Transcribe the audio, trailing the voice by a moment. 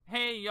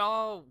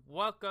y'all.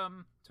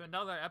 Welcome to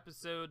another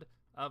episode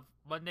of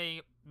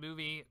Monday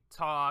Movie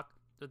Talk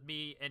with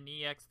me and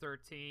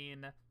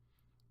EX13.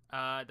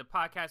 The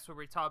podcast where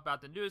we talk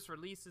about the newest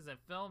releases and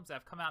films that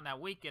have come out in that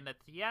week in the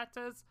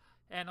theaters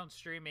and on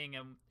streaming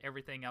and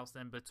everything else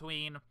in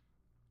between.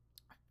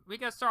 We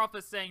gotta start off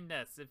with saying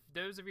this. If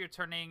those of you are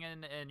turning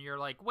in and you're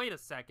like, wait a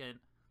second,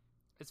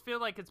 it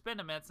feels like it's been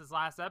a minute since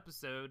last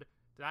episode.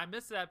 Did I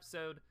miss the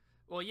episode?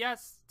 Well,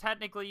 yes,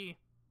 technically,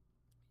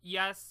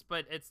 yes,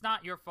 but it's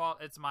not your fault,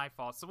 it's my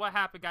fault. So what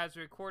happened, guys,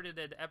 we recorded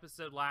an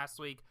episode last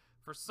week.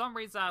 For some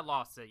reason, I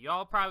lost it.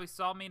 Y'all probably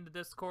saw me in the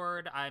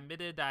Discord. I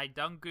admitted that I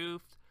done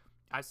goofed.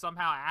 I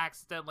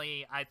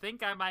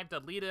think I might have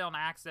deleted it on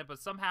accident, but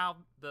somehow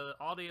the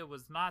audio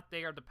was not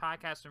there, the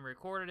podcast, and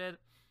recorded it.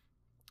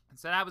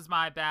 So that was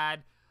my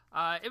bad.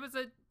 It was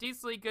a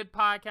decently good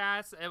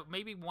podcast.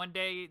 Maybe one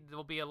day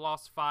there'll be a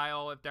lost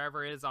file. If there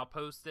ever is, I'll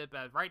post it.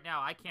 But right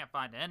now, I can't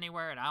find it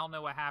anywhere, and I don't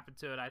know what happened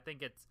to it. I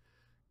think it's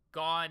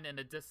gone in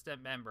a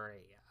distant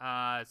memory.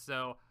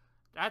 So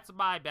that's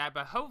my bad.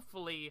 But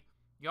hopefully,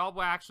 y'all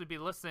will actually be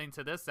listening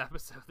to this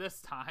episode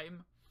this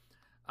time.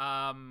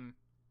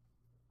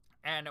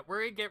 And we're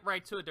going to get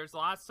right to it. There's a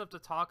lot of stuff to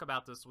talk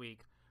about this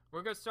week.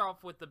 We're going to start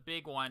off with the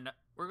big one.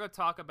 We're going to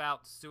talk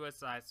about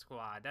Suicide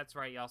Squad. That's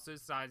right, y'all.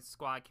 Suicide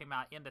Squad came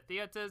out in the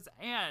theaters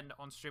and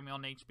on streaming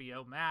on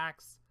HBO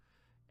Max.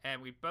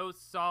 And we both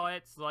saw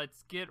it, so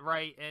let's get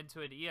right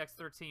into it.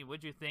 EX13,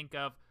 what'd you think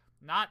of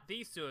not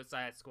the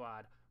Suicide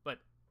Squad, but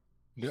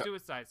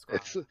Suicide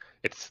Squad?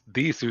 It's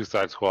the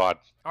Suicide Squad.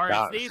 Or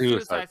it's the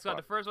Suicide Squad.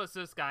 The first one's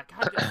Suicide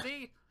Squad. God,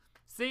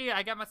 see,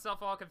 I got myself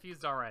all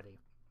confused already.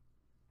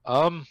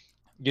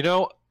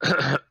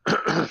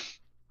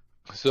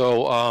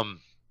 So,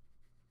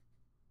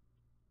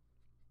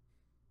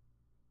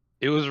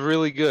 it was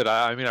really good.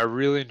 I mean, I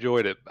really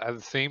enjoyed it. At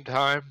the same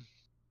time,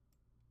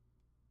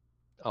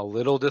 a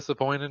little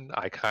disappointed.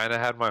 I kind of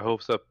had my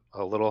hopes up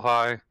a little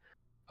high.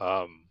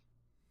 And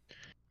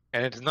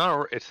it's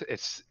not,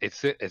 it's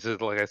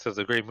like I said, it's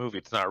a great movie.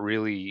 It's not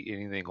really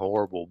anything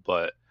horrible,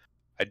 but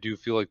I do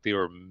feel like they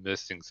were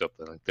missing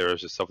something. Like there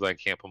was just something I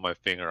can't put my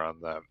finger on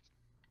that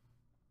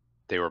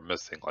they were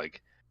missing.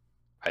 Like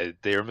I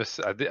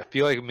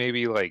feel like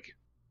maybe like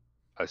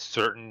a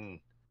certain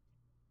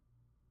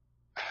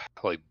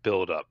like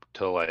build up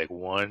to like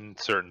one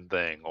certain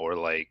thing or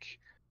like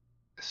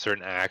a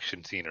certain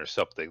action scene or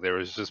something. There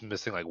was just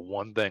missing like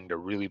one thing to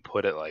really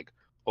put it like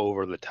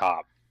over the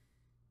top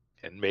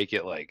and make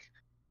it like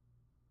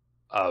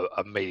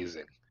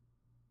amazing.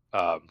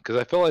 Because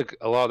I feel like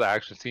a lot of the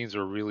action scenes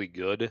were really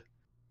good,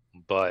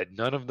 but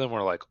none of them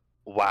were like,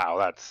 wow,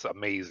 that's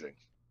amazing.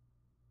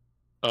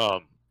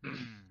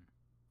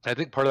 I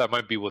think part of that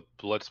might be with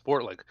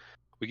Bloodsport. Like,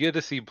 we get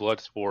to see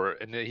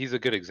Bloodsport, and he's a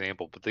good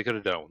example, but they could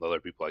have done it with other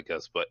people, I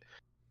guess. But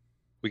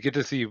we get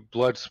to see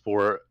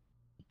Bloodsport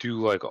do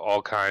like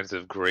all kinds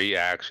of great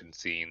action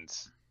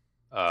scenes,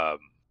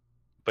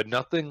 but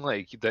nothing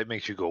like that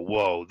makes you go,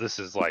 "Whoa, this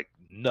is like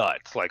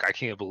nuts!" Like, I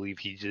can't believe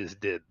he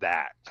just did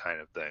that kind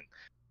of thing.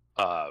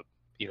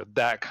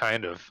 That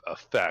kind of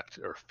effect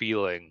or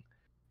feeling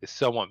is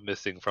somewhat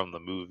missing from the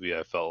movie,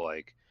 I felt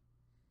like.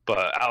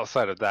 But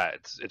outside of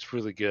that, it's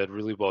really good,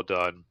 really well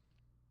done.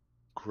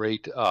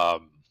 Great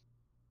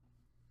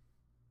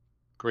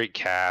great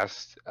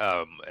cast.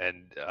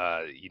 And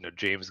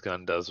James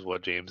Gunn does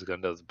what James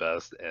Gunn does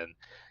best, and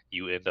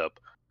you end up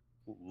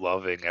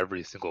loving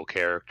every single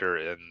character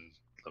in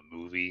the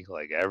movie.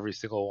 Like every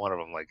single one of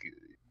them. Like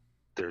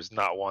there's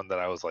not one that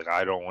I was like,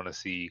 I don't want to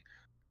see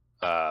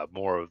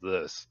more of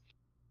this.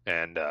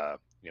 And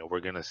we're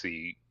gonna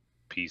see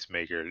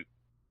Peacemaker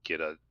get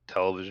a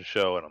television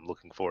show, and I'm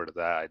looking forward to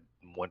that. I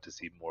want to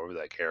see more of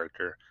that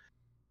character.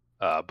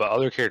 But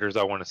other characters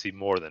I want to see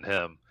more than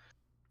him,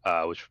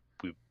 which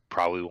we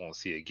probably won't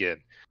see again.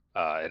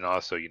 And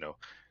also,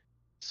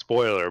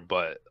 spoiler,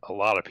 but a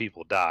lot of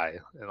people die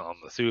on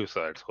the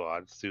Suicide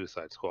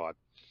Squad.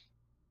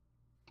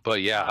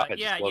 But yeah, I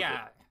just loved it.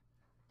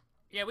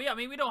 Yeah,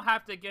 we don't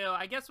have to go.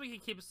 I guess we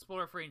can keep it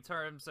spoiler-free in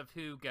terms of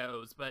who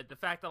goes, but the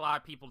fact that a lot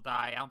of people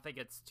die, I don't think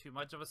it's too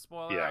much of a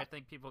spoiler. Yeah. I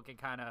think people can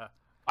kind of...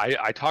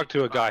 I talked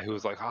to a guy who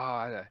was like,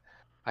 I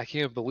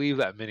can't believe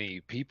that many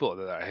people.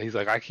 He's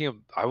like,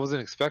 I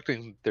wasn't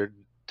expecting there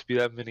to be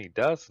that many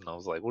deaths. And I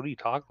was like, what are you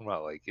talking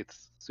about? Like,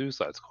 it's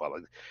Suicide Squad.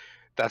 Like,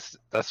 that's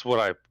what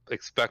I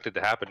expected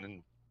to happen.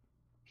 And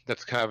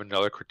that's kind of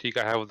another critique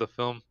I have with the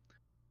film.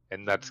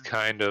 And that's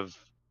kind of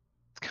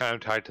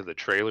tied to the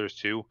trailers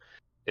too.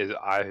 Is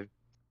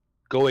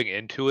going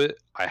into it,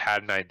 I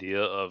had an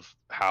idea of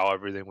how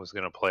everything was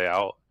going to play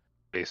out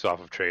based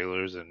off of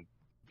trailers and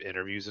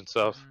interviews and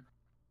stuff. Mm-hmm.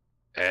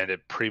 And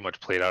it pretty much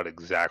played out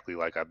exactly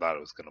like I thought it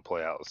was going to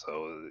play out.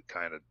 So it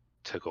kind of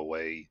took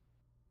away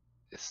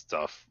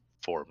stuff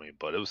for me,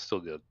 but it was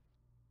still good.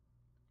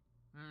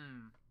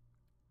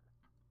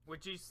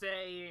 Would you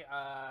say,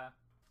 I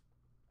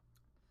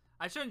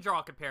shouldn't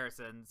draw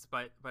comparisons,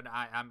 but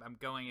I'm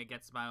going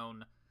against my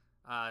own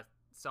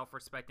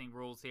self-respecting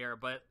rules here.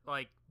 But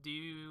like, do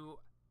you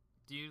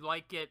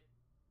like it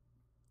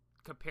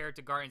compared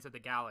to Guardians of the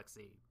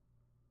Galaxy?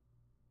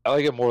 I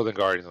like it more than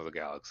Guardians of the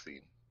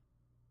Galaxy.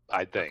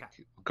 I think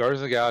Okay.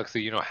 Guardians of the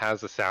Galaxy,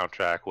 has a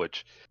soundtrack,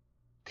 which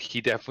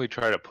he definitely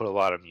tried to put a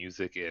lot of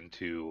music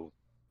into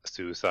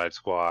Suicide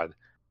Squad,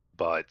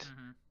 but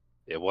Mm-hmm.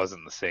 it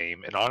wasn't the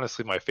same. And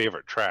honestly, my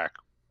favorite track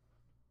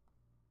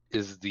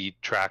is the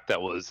track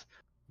that was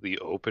the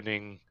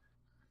opening.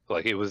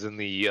 Like it was in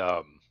the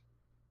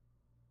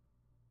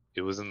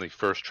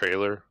first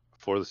trailer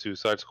for the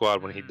Suicide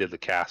Squad when he did Mm. the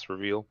cast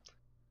reveal,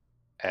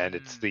 and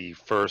it's Mm. the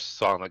first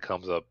song that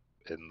comes up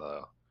in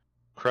the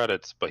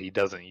credits, but he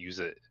doesn't use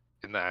it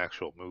in the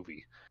actual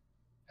movie.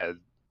 And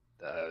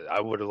I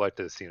would have liked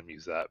to have seen him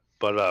use that,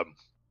 but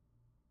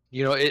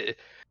it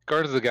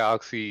Guardians of the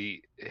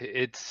Galaxy,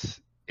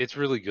 it's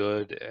really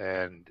good,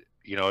 and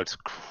it's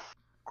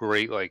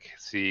great, like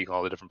seeing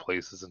all the different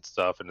places and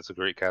stuff, and it's a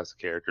great cast of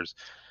characters.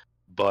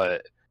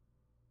 But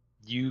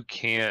you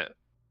can't.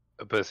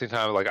 But at the same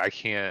time, like I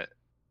can't.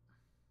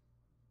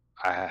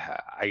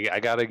 I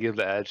gotta give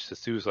the edge to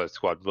Suicide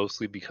Squad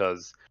mostly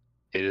because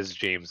it is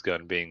James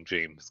Gunn being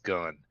James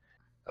Gunn.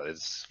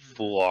 It's Mm-hmm.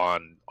 full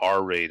on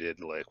R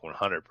rated, like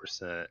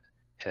 100%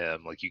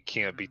 him. Like you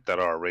can't Mm-hmm. beat that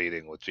R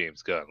rating with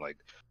James Gunn. Like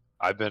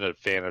I've been a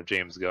fan of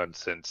James Gunn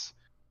since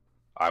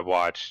I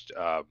watched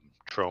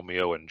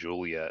Tromeo and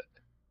Juliet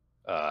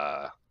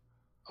uh,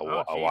 Oh,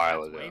 a geez,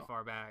 while that's way ago.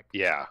 far back.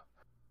 Yeah,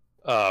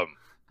 um,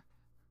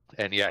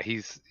 and yeah,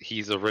 he's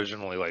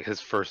originally like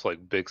his first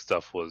like big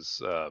stuff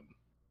was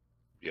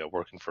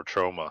working for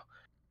Troma,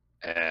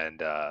 and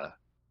then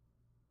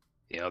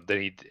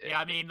he Yeah,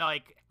 I mean,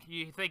 like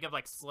you think of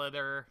like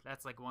Slither.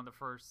 That's like one of the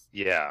first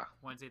yeah.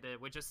 ones he did,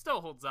 which is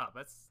still holds up.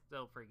 That's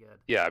still pretty good.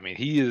 Yeah, I mean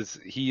he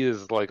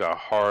is like a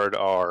hard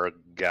R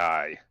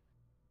guy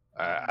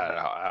Mm-hmm.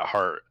 at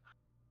heart.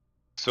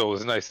 So it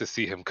was nice to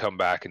see him come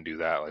back and do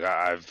that. Like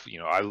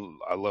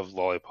I love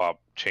Lollipop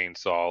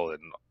Chainsaw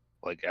and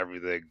like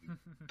everything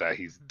that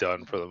he's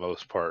done for the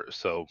most part.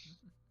 So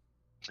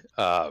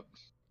uh,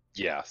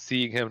 yeah,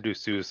 seeing him do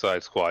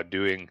Suicide Squad,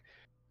 doing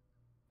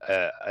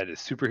a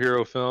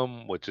superhero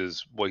film, which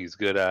is what he's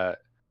good at,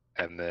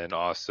 and then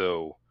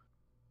also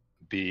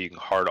being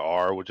hard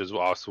R, which is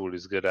also what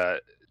he's good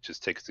at,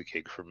 just takes the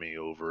cake for me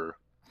over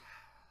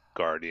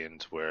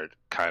Guardians, where it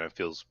kind of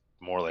feels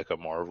more like a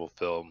Marvel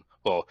film.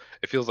 Well,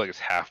 it feels like it's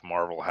half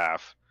Marvel,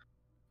 half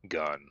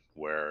Gun,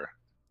 where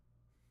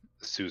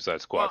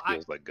Suicide Squad well, I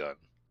feels like Gun.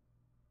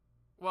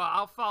 well,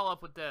 I'll follow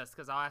up with this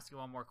because I'll ask you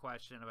one more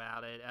question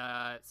about it.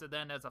 So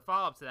then, as a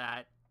follow up to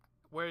that,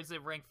 where does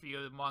it rank for you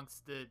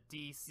amongst the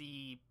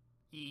DC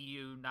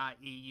EU, not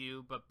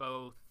EU, but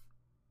both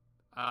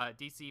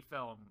DC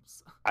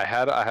films I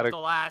had of a the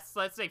last,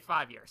 let's say,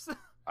 5 years?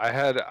 I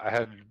had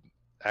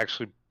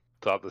actually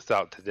thought this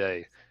out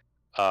today.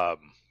 Um,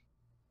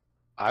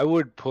 I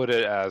would put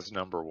it as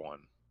number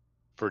one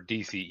for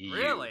DCEU.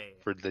 Really?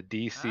 For the Oh.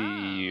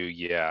 DCEU,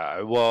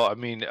 yeah. Well, I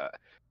mean,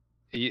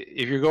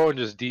 if you're going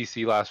just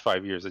DC last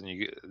 5 years, then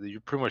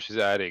you're pretty much just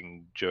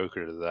adding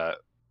Joker to that.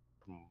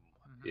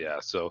 Mm-hmm. Yeah,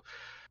 so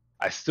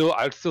I'd still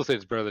say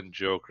it's better than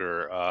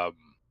Joker.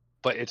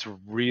 But I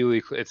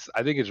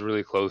think it's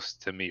really close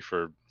to me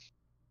for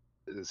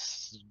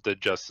the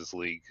Justice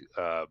League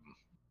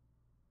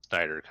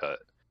Snyder cut.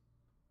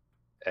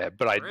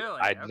 But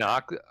Really?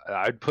 Okay.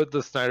 I'd put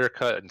the Snyder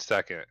cut in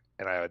second,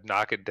 and I would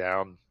knock it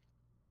down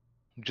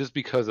just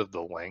because of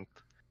the length.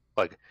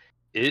 Like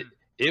it Mm-hmm.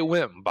 it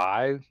went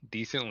by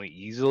decently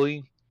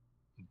easily,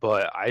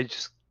 but I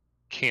just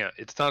can't.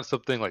 It's not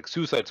something like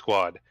Suicide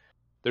Squad.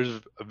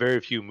 There's very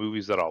few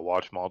movies that I'll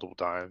watch multiple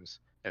times,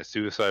 and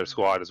Suicide Mm-hmm.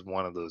 Squad is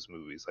one of those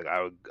movies. Like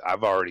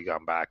I've already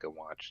gone back and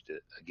watched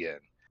it again.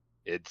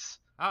 It's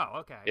Oh,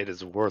 okay. it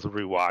is worth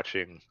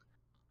rewatching.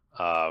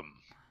 Um,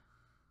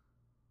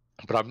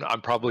 but I'm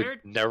It's probably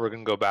weird. never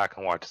gonna go back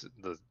and watch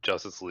the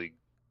Justice League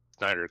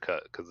Snyder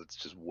cut because it's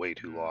just way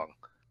too Mm, long.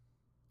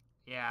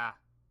 yeah.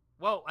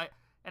 Well, I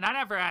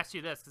never asked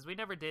you this because we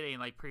never did any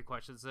like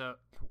pre-questions.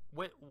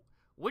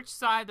 Which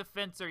side of the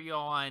fence are you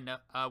on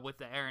with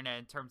the internet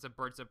in terms of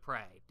Birds of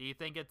Prey? Do you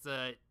think it's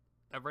a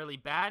really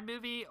bad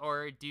movie,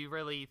 or do you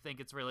really think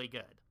it's really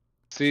good?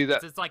 See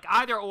that? It's like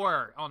either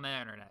or on the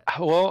internet.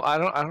 Well, I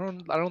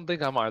don't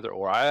think I'm either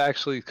or. I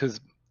actually, because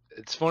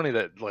it's funny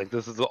that like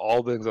this is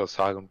all things I was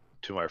talking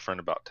to my friend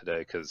about today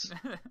because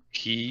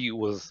he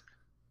was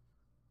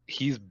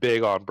he's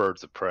big on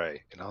Birds of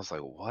Prey, and I was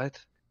like, what?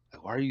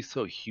 Like, why are you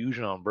so huge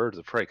on Birds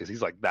of Prey? Because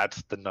he's like,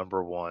 that's the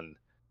number one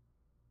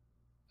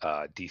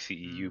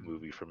DCEU Mm.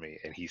 movie for me,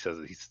 and he says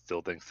that he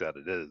still thinks that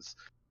it is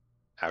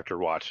after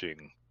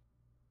watching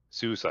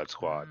Suicide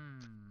Squad,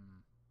 Mm.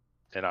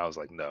 and I was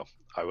like, no,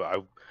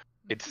 I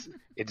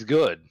it's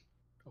good,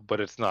 but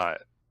it's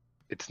not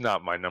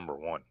my number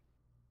one,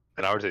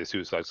 and I would say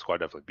Suicide Squad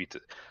definitely beats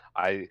it.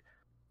 I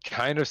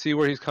kind of see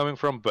where he's coming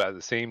from, but at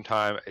the same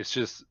time, it's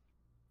just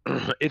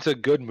it's a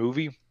good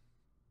movie,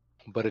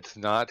 but it's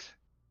not.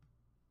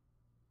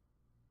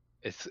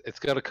 It's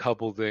got a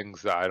couple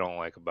things that I don't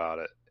like about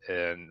it,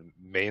 and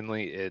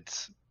mainly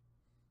it's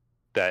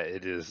that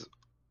it is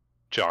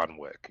John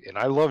Wick, and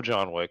I love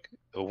John Wick.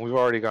 We've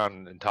already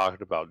gone and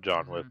talked about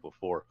John Mm-hmm. Wick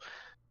before.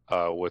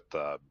 with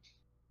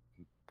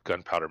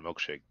Gunpowder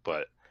Milkshake,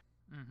 but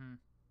Mm-hmm.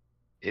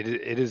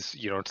 it is,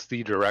 you know, it's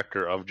the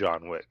director of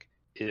John Wick.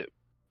 It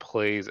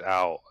plays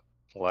out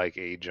like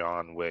a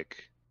John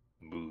Wick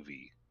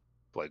movie,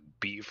 like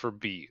beat for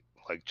beat,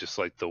 like just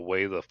like the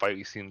way the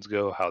fight scenes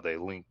go, how they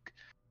link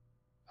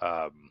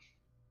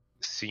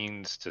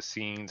scenes to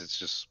scenes. It's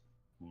just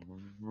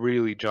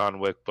really John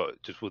Wick,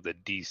 but just with a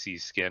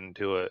DC skin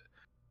to it.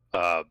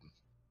 Um,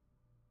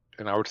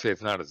 and I would say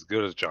it's not as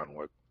good as John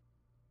Wick,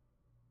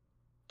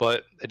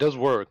 but it does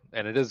work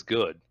and it is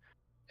good,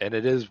 and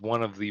it is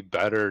one of the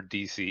better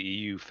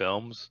DCEU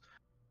films.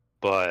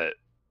 But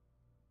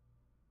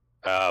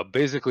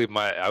basically,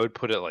 I would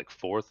put it like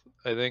fourth,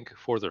 I think,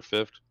 fourth or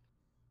fifth.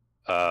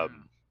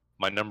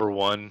 My number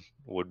one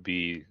would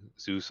be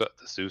the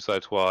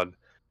Suicide Squad.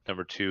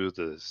 Number two,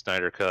 the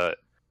Snyder Cut.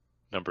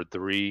 Number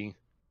three,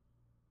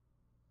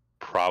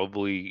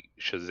 probably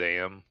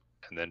Shazam,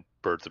 and then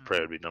Birds of Prey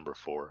would be number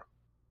four.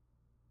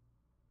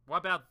 What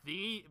about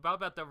the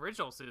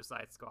original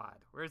Suicide Squad?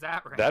 Where's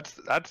that rank?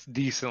 That's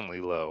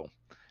decently low.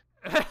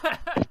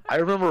 I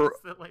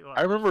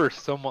remember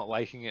somewhat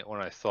liking it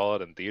when I saw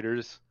it in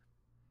theaters,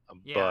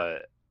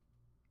 but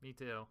me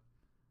too.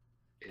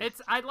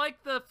 I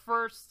like the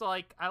first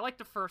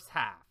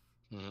half.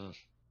 Mm-hmm.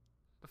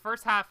 The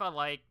first half I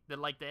like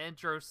the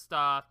intro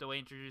stuff, the way it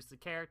introduced the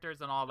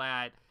characters and all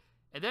that.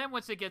 And then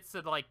once it gets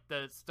to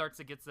starts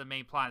to get to the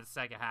main plot in the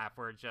second half,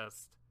 where it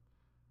just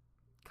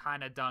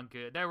kind of done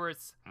good. There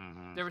was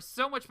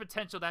so much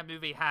potential that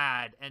movie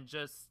had, and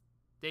just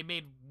they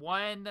made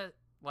one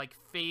like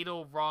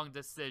fatal wrong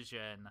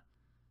decision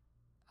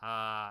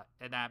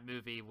in that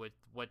movie with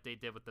what they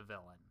did with the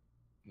villain.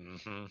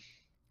 Mm-hmm.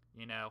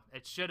 You know,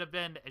 it should have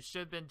been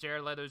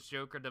Jared Leto's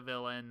Joker, the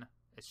villain.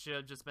 It should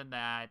have just been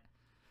that,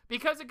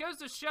 because it goes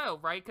to show,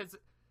 right? Because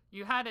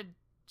you had a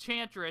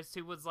Chantress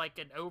who was like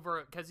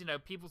because you know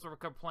people's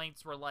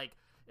complaints were like,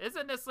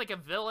 isn't this like a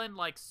villain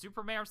like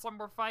Superman or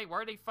something fight?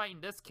 Why are they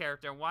fighting this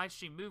character? And why does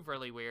she move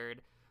really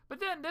weird? But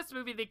then in this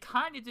movie, they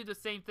kind of do the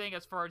same thing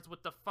as far as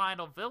what the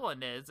final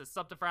villain is. It's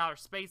something for outer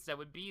space that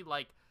would be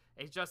like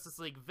a Justice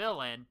League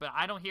villain, but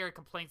I don't hear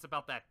complaints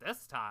about that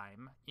this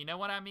time. You know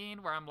what I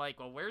mean? Where I'm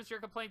like, well, where's your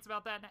complaints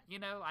about that? You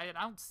know, I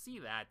don't see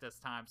that this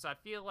time. So I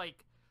feel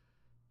like,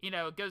 you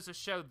know, it goes to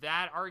show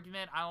that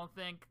argument I don't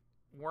think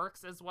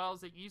works as well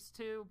as it used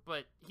to,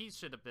 but he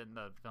should have been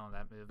the villain of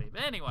that movie.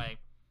 But anyway,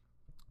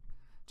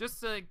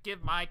 just to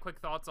give my quick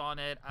thoughts on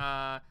it,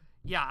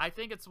 yeah, I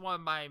think it's one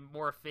of my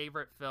more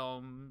favorite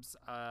films.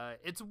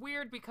 It's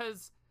weird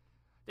because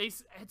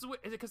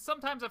because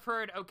sometimes I've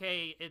heard,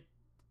 okay,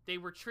 they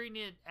were treating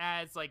it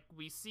as like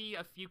we see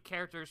a few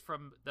characters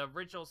from the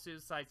original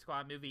Suicide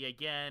Squad movie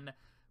again,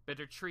 but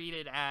they're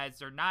treated as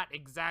they're not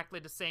exactly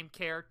the same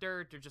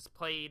character. They're just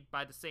played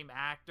by the same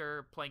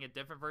actor playing a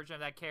different version of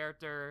that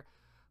character.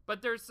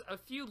 But there's a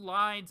few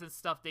lines and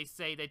stuff they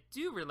say that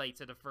do relate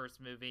to the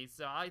first movie,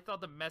 so I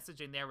thought the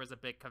messaging there was a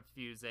bit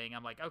confusing.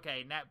 I'm like,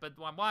 okay, but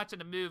when I'm watching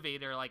the movie,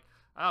 they're like,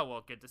 oh,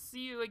 well, good to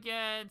see you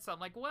again. So I'm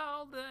like,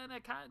 well, then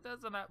it kind of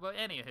doesn't. But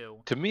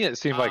anywho. To me, it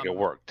seemed like it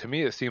worked. To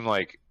me, it seemed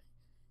like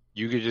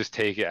you could just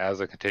take it as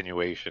a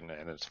continuation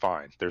and it's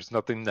fine. There's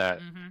nothing that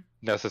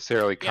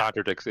necessarily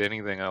contradicts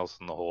anything else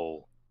in the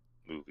whole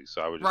movie,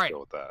 so I would just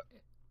go with that.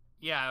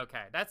 Yeah,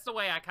 okay. That's the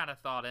way I kind of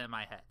thought in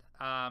my head.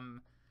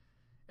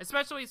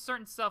 Especially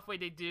certain stuff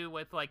they do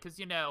with, like, because,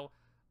 you know,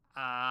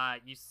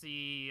 you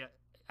see,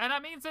 and I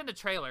mean, it's in the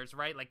trailers,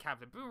 right? Like,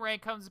 Captain Boomerang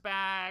comes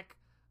back,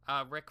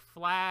 Rick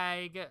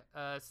Flag,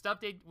 stuff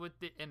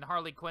and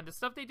Harley Quinn. The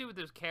stuff they do with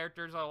those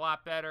characters are a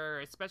lot better,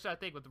 especially, I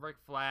think, with Rick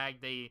Flag.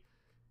 The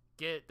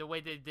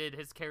way they did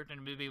his character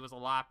in the movie was a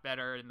lot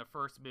better in the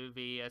first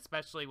movie,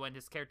 especially when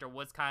his character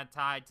was kind of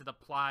tied to the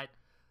plot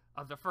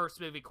of the first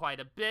movie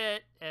quite a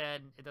bit,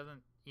 and it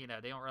doesn't, you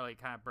know, they don't really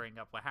kind of bring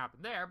up what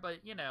happened there, but,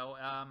 you know,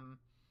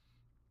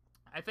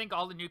 I think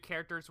all the new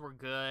characters were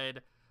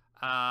good.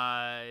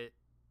 Like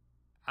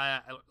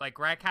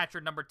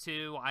Ratcatcher number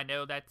 2, I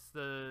know that's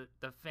the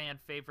fan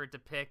favorite to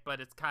pick, but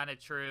it's kind of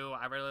true.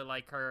 I really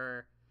like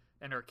her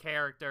and her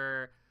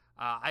character.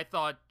 I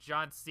thought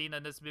John Cena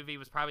in this movie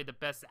was probably the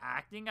best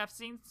acting I've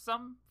seen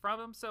from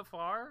him so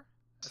far.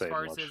 As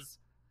far as his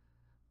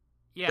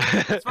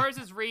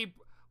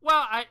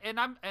well,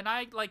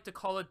 I like to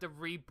call it the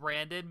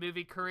rebranded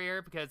movie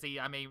career, because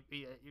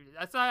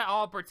let's not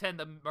all pretend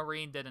the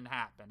Marine didn't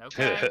happen,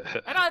 okay?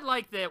 And I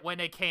liked it when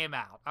it came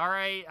out, all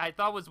right? I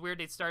thought it was weird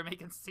they started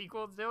making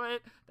sequels to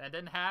it that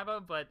didn't have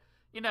him, but,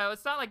 you know,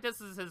 it's not like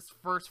this is his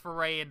first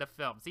foray into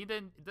films.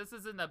 This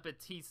isn't a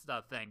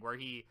Batista thing where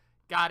he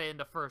got it in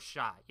the first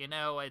shot, you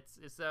know?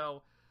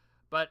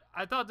 But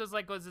I thought this,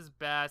 like, was his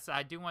best.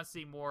 I do want to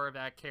see more of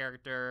that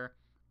character.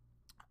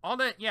 All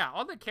the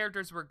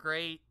characters were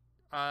great.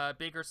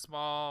 Big or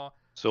small.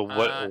 So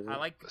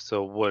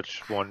So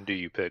which one do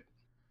you pick?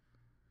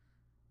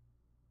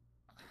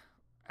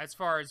 As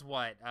far as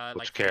what? Which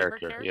like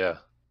character? Yeah.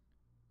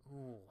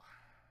 Ooh.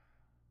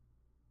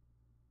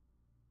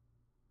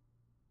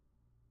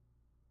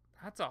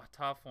 That's a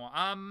tough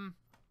one.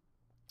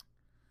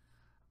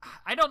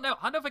 I don't know.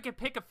 I don't know if I can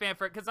pick a fan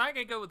for it because I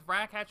can go with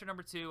Ratcatcher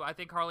 #2. I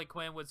think Harley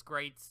Quinn was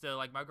great still.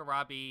 Like, Margot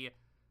Robbie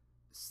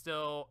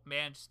still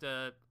managed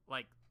to,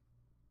 like,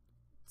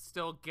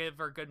 still give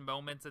her good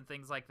moments and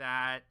things like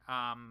that.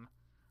 I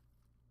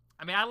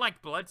mean, I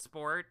like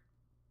Bloodsport,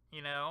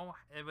 you know?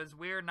 It was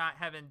weird not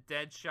having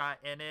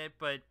Deadshot in it,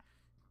 but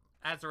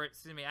as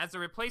a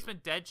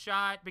replacement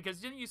Deadshot,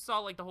 because then you saw,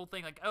 like, the whole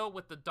thing, like, oh,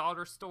 with the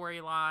daughter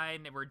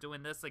storyline, and we're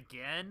doing this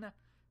again.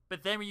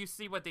 But then when you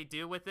see what they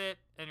do with it,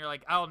 and you're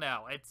like, oh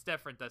no, it's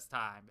different this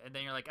time. And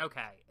then you're like,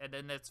 okay, and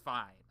then it's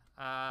fine.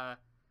 I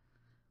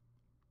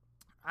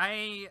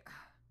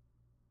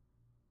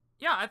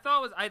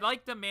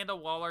liked the Amanda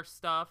Waller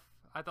stuff.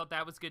 I thought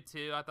that was good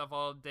too. I thought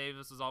Viola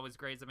Davis was always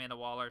great as Amanda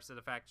Waller, so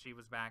the fact she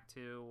was back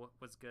too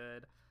was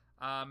good.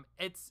 And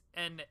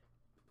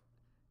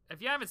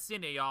if you haven't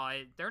seen it, y'all,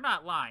 they're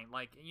not lying.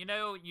 Like, you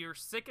know, you're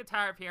sick and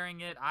tired of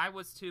hearing it. I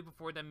was too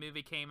before the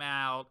movie came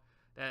out.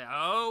 That,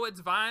 oh, it's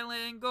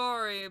violent and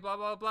gory, blah,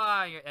 blah,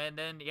 blah. And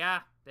then,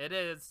 yeah, it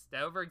is. The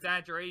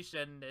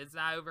over-exaggeration is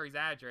not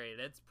over-exaggerated.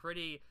 It's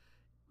pretty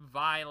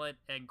violent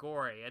and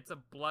gory. It's a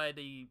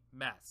bloody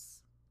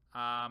mess.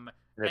 And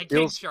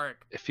King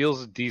Shark. It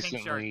feels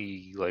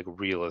decently, like,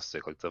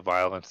 realistic. Like, the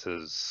violence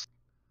is...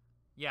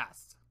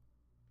 Yes.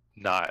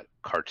 Not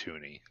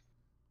cartoony.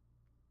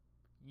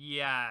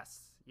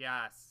 Yes.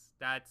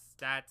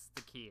 That's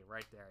the key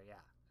right there,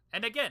 yeah.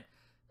 And again,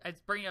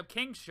 it's bringing up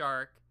King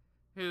Shark,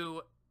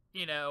 who,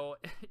 you know,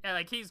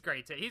 like, he's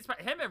great too.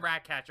 Him and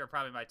Ratcatcher are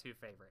probably my two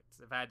favorites,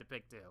 if I had to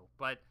pick two.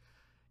 But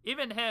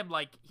even him,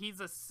 like,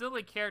 he's a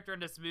silly character in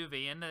this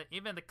movie, and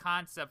even the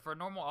concept for a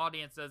normal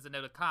audience that doesn't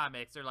know the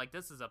comics, they're like,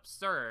 this is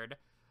absurd.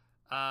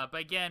 But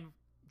again,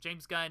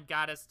 James Gunn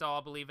got us to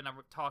all believe in a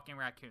talking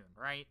raccoon,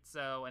 right?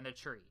 So, and a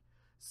tree.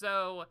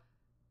 So,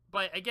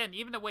 but again,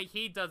 even the way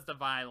he does the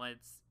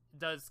violence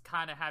does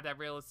kind of have that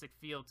realistic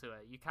feel to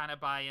it. You kind of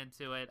buy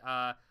into it.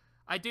 I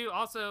do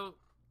also...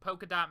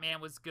 Polka Dot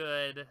Man was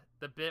good.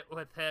 The bit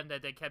with him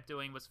that they kept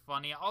doing was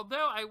funny.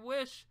 Although I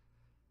wish...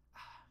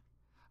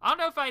 I don't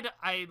know if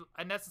I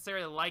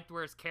necessarily liked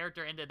where his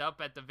character ended up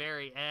at the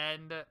very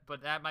end,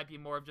 but that might be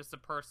more of just a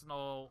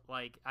personal,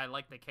 like, I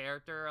like the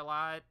character a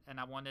lot, and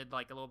I wanted,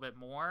 like, a little bit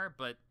more,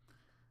 but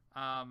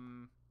I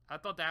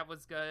thought that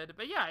was good.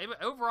 But yeah,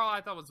 overall,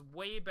 I thought it was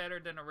way better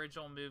than the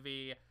original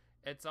movie.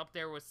 It's up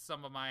there with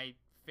some of my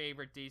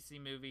favorite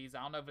DC movies.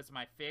 I don't know if it's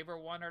my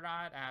favorite one or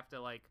not. I have to,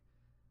 like,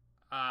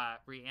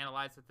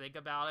 reanalyze and think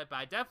about it, but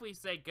I definitely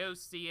say go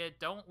see it.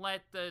 Don't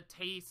let the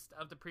taste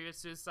of the previous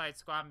Suicide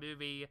Squad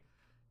movie,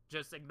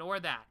 just ignore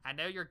that. I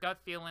know your gut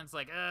feelings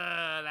like,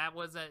 that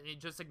wasn't,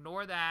 just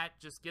ignore that.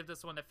 Just give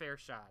this one a fair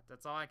shot.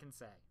 That's all I can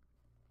say.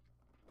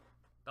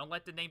 Don't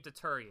let the name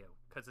deter you,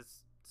 because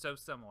it's so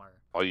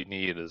similar. All you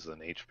need is an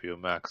HBO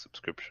Max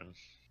subscription.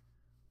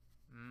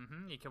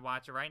 You can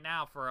watch it right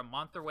now for a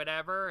month or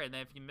whatever, and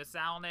then if you miss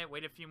out on it,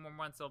 wait a few more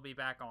months, it'll be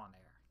back on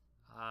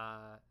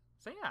there.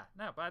 So yeah,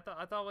 no, but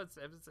I thought it was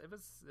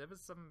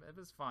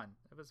fun.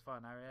 It was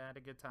fun. I had a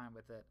good time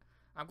with it.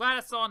 I'm glad I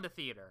saw it in the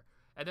theater.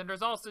 And then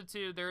there's also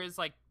there is,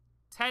 like,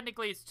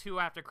 technically it's 2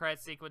 after credit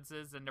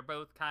sequences, and they're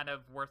both kind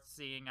of worth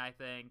seeing, I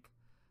think,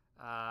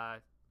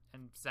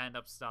 and stand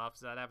up stuff.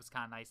 So that was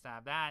kind of nice to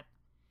have that.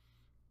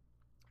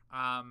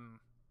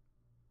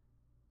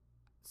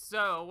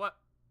 So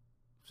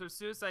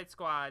Suicide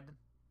Squad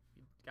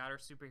got our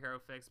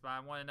superhero fix, but I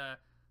wanted to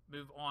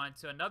move on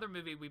to another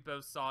movie we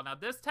both saw. Now,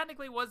 this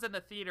technically was in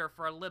the theater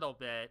for a little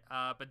bit,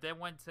 but then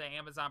went to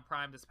Amazon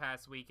Prime this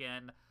past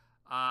weekend,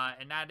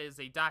 and that is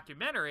a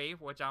documentary,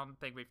 which I don't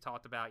think we've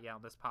talked about yet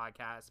on this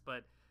podcast,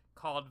 but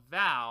called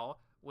Val,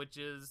 which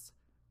is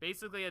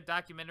basically a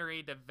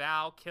documentary that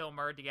Val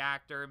Kilmer, the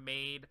actor,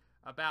 made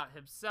about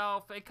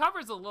himself. It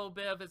covers a little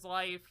bit of his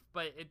life,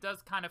 but it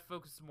does kind of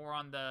focus more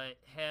on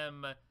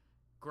him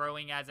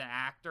growing as an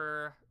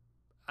actor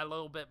a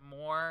little bit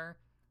more.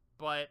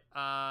 But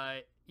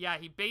yeah,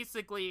 he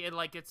basically,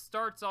 it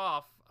starts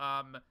off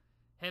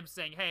him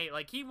saying, hey,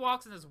 like, he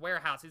walks in his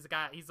warehouse.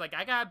 He's like,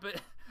 I got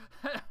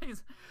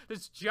he's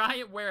this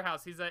giant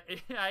warehouse. He's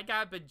like, I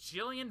got a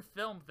bajillion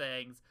film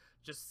things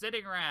just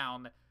sitting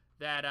around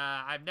that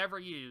I've never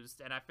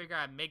used, and I figure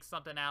I'd make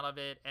something out of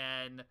it.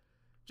 And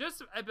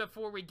just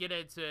before we get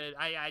into it,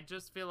 I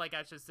just feel like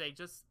I should say,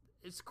 just,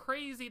 it's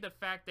crazy the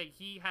fact that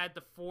he had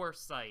the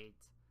foresight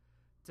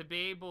to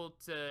be able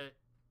to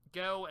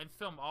go and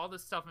film all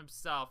this stuff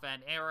himself at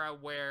an era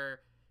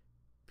where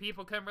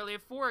people couldn't really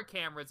afford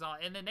cameras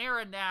in an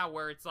era now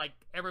where it's like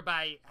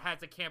everybody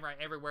has a camera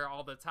everywhere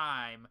all the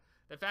time.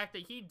 The fact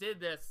that he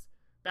did this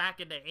back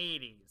in the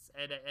 80s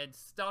and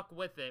stuck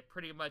with it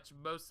pretty much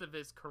most of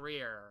his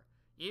career,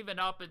 even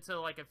up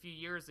until like a few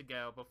years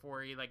ago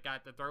before he like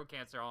got the throat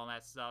cancer and all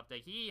that stuff, that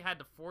he had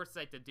the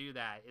foresight to do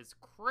that is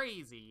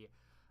crazy.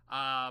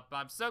 But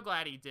I'm so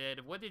glad he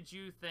did. What did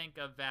you think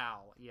of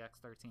Val,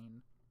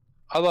 EX13?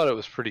 I thought it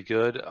was pretty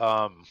good.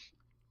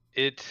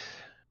 It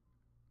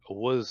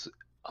was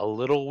a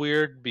little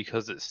weird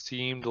because it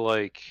seemed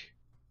like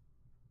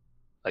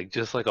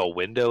just like a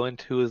window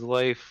into his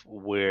life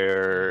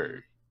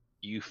where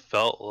you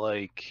felt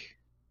like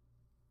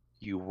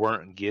you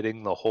weren't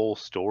getting the whole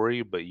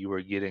story, but you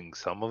were getting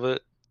some of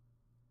it.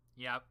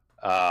 Yep.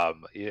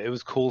 It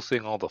was cool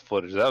seeing all the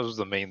footage. That was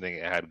the main thing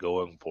it had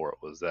going for it,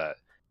 was that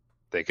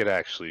they could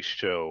actually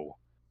show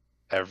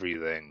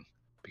everything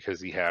because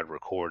he had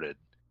recorded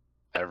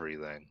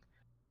everything.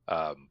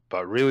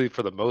 But really,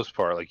 for the most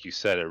part, like you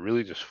said, it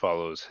really just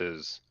follows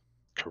his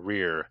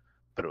career,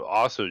 but it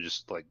also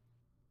just like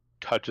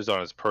touches on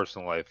his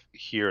personal life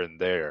here and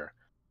there.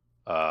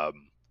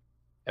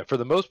 And for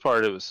the most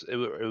part, it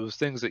was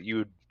things that you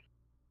would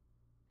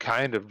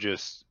kind of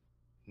just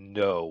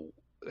know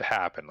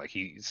happen. Like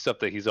stuff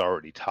that he's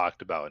already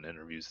talked about in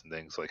interviews and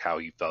things, like how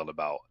he felt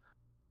about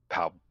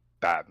how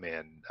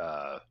Batman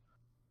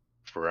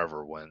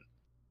Forever went,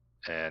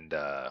 and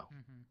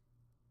Mm-hmm.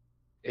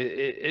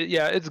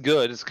 yeah, it's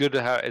good. It's good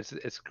to have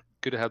it's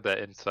good to have that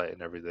insight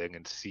and everything,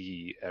 and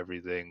see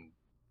everything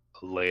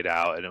laid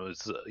out. And it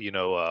was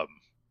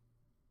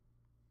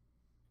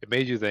it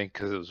made you think,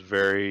 because it was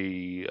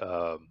very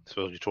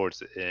especially towards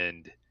the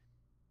end,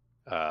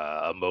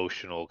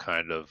 emotional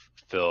kind of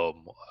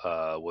film,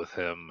 with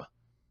him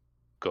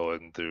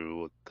going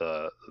through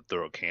the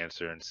throat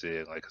cancer and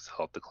seeing like his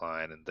health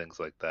decline and things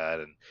like that.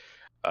 And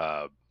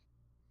uh,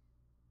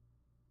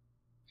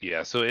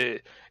 yeah, so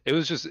it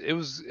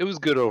was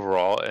good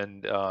overall.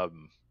 And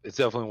it's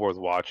definitely worth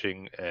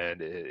watching,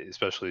 and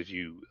especially if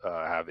you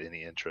have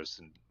any interest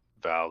in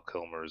Val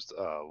Kilmer's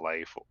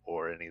life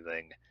or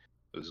anything.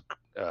 It was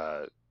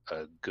uh,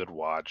 a good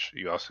watch.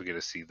 You also get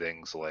to see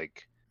things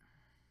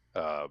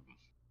um,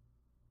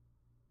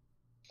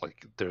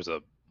 like there's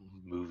a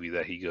movie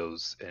that he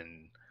goes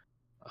and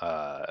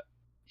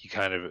he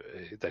kind of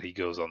that he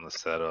goes on the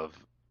set of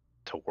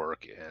to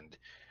work, and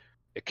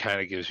it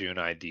kind of gives you an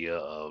idea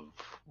of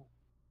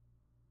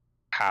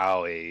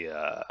how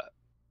a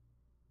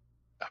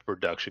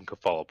production could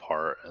fall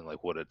apart, and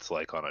like what it's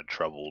like on a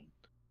troubled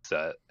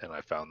set. And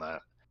I found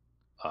that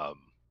um,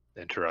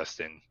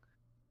 interesting.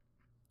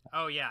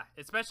 Oh yeah,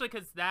 especially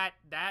because that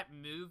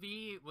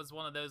movie was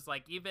one of those,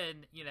 like,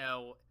 even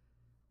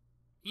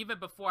even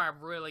before I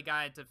really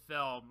got into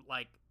film,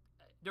 like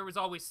there was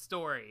always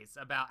stories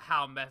about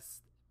how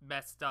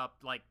messed up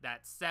like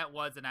that set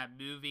was in that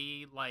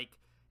movie. Like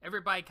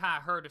everybody kind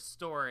of heard a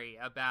story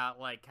about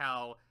like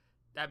how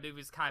that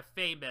movie's kind of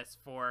famous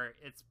for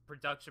its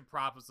production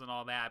problems and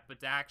all that, but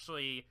to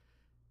actually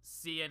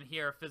see and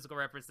hear a physical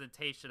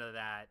representation of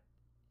that,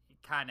 it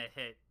kind of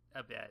hit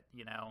a bit.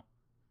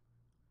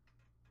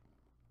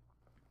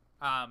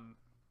 Um,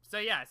 so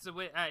yeah,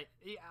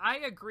 I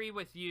agree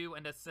with you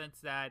in the sense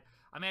that,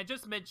 I mean, I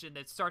just mentioned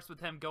it starts with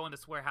him going to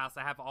this warehouse.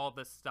 I have all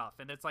this stuff,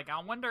 and it's like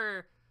I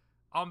wonder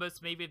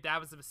almost maybe if that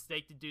was a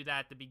mistake to do that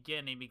at the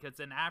beginning, because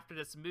then after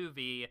this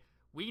movie,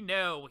 we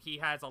know he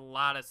has a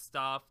lot of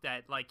stuff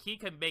that like he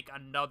can make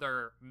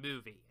another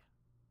movie.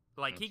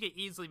 Like he could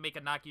easily make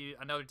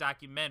another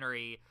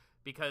documentary,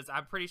 because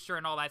I'm pretty sure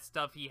in all that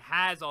stuff he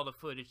has all the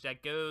footage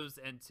that goes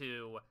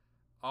into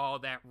all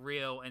that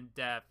real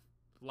in-depth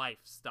life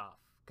stuff.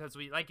 Because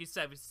we, like you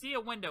said, we see a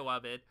window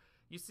of it.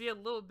 You see a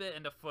little bit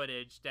in the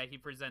footage that he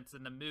presents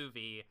in the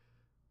movie.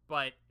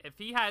 But if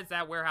he has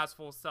that warehouse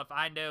full of stuff,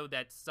 I know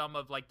that some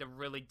of like the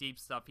really deep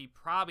stuff, he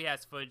probably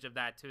has footage of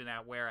that too in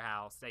that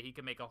warehouse that he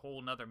can make a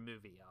whole nother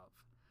movie of.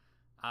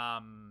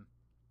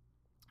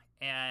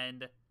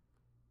 And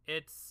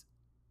it's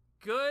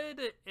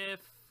good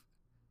if,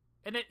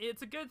 and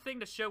it's a good thing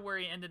to show where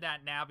he ended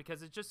at now,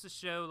 because it's just to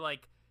show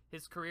like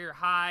his career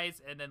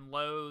highs and then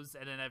lows,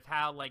 and then of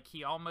how like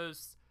he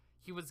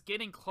was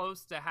getting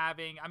close to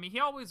having, I mean, he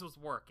always was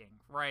working,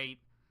 right?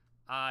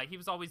 He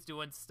was always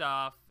doing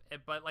stuff,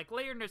 but like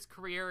later in his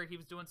career, he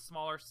was doing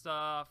smaller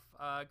stuff.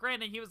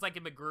 Granted, he was like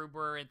in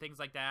MacGruber and things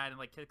like that, and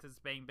like Kicks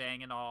Bang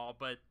Bang and all,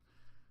 but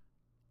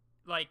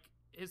like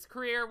his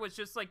career was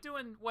just like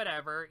doing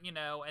whatever,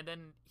 and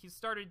then he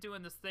started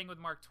doing this thing with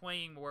Mark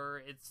Twain where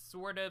it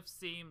sort of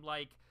seemed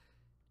like,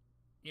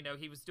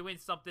 he was doing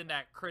something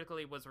that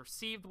critically was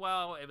received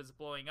well. It was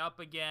blowing up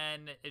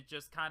again. It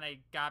just kind of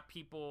got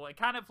people, it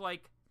kind of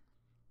like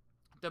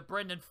the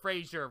Brendan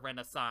Fraser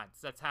renaissance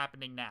that's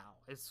happening now.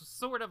 It's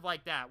sort of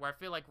like that, where I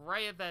feel like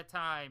right at that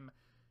time,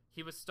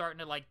 he was starting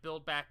to like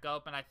build back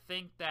up, and I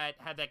think that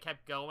had that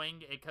kept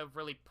going, it could have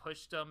really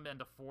pushed him in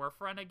the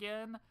forefront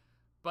again.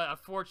 But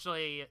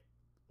unfortunately,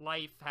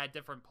 life had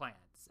different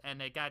plans,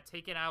 and it got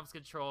taken out of his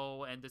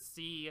control, and to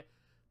see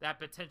that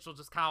potential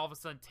just kind of all of a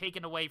sudden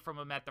taken away from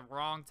him at the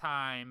wrong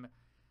time,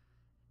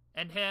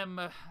 and him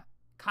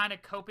kind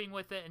of coping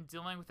with it and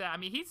dealing with it. I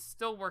mean, he's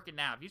still working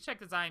now. If you check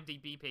his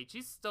IMDb page,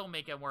 he's still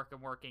making work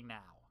and working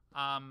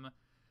now.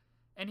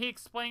 And he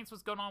explains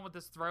what's going on with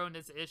his throat and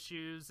his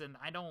issues, and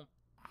I don't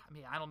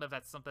know if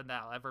that's something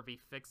that'll ever be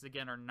fixed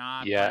again or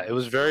not. Yeah, But it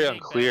he's was still very getting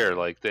unclear. better.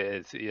 Like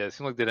it seemed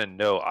like they didn't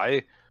know.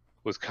 I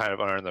was kind of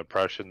under the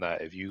impression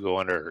that if you go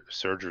under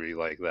surgery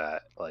like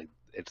that, like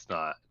it's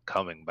not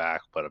coming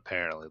back. But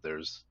apparently,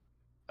 there's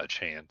a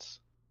chance.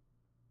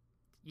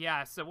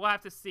 Yeah, so we'll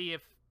have to see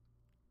if,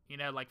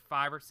 like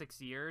 5 or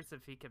 6 years,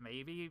 if he can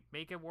maybe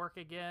make it work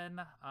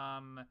again.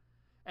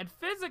 And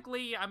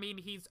physically, I mean,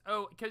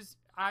 because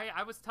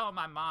I was telling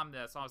my mom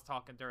this, I was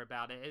talking to her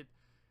about it.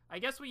 I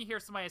guess when you hear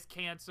somebody has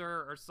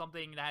cancer or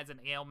something that has an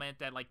ailment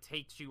that, like,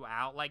 takes you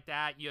out like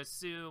that, you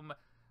assume,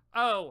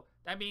 oh,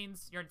 that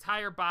means your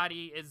entire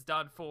body is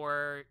done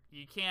for,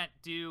 you can't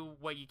do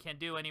what you can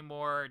do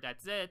anymore,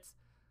 that's it.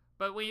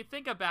 But when you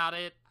think about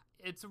it,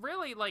 it's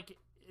really, like,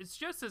 it's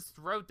just his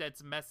throat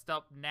that's messed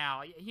up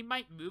now. He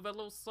might move a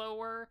little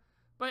slower,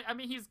 but, I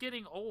mean, he's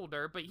getting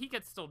older, but he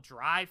could still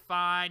drive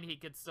fine. He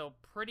could still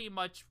pretty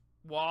much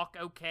walk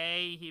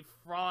okay. He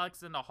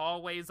frolics in the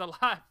hallways a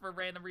lot for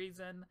random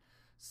reason.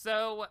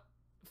 So,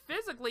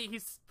 physically,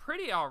 he's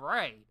pretty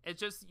alright. It's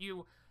just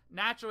you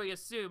naturally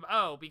assume,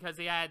 oh, because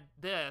he had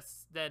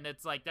this, then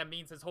it's like, that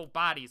means his whole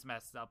body's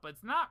messed up. But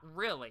it's not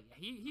really.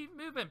 He's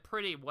moving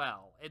pretty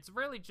well. It's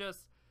really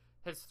just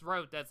his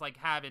throat that's, like,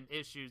 having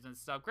issues and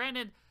stuff.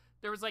 Granted,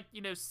 there was, like,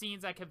 you know,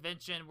 scenes at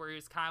convention where he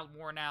was kind of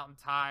worn out and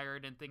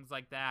tired and things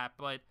like that.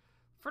 But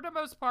for the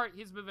most part,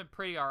 he's moving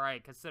pretty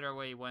alright, considering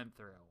what he went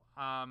through.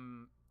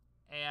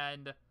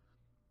 And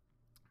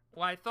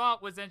what I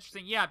thought was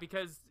interesting, yeah,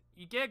 because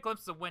you get a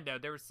glimpse of the window.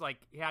 There was, like,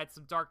 he had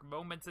some dark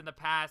moments in the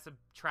past, some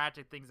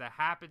tragic things that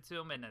happened to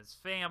him and his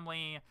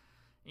family.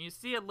 And you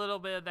see a little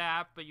bit of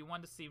that, but you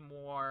want to see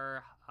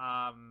more.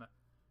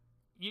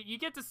 You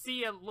get to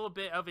see a little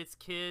bit of his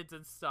kids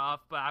and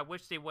stuff, but I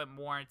wish they went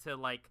more into,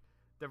 like,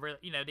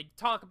 you know, they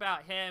talk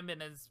about him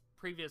and his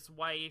previous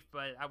wife,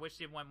 but I wish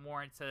they went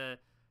more into,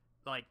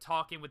 like,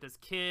 talking with his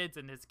kids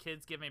and his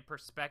kids giving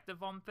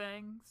perspective on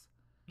things.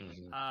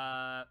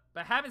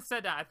 But having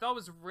said that, I thought it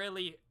was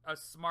really a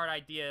smart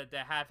idea to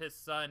have his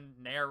son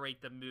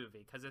narrate the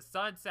movie, because his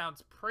son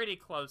sounds pretty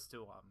close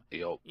to him.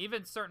 Yep.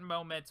 Even certain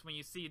moments when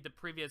you see the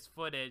previous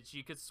footage,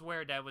 you could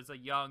swear that was a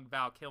young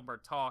Val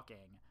Kilmer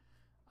talking.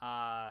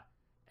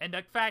 And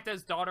the fact that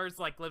his daughter's,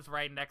 like, lives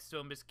right next to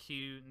him is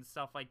cute and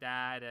stuff like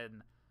that.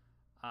 And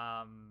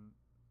I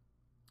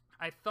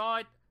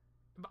thought,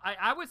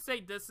 I would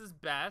say this is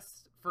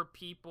best for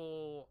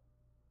people.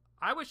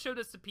 I would show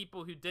this to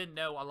people who didn't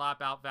know a lot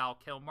about Val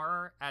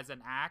Kilmer as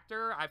an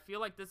actor. I feel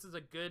like this is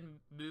a good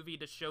movie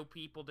to show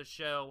people, to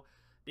show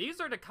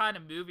these are the kind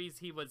of movies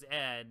he was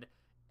in,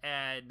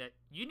 and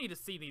you need to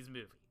see these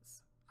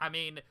movies. I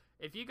mean,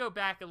 if you go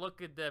back and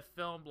look at the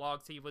film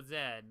blogs he was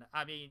in,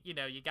 I mean, you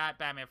know, you got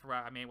Batman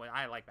Forever. I mean, well,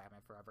 I like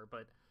Batman Forever,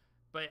 but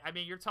I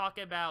mean, you're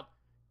talking about,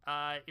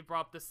 he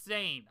brought up The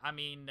Saint. I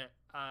mean,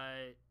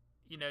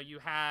 you know, you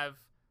have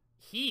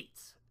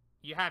Heat.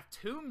 You have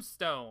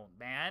Tombstone,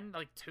 man.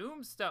 Like,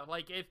 Tombstone.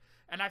 Like,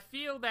 and I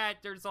feel that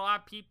there's a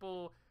lot of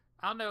people,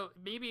 I don't know,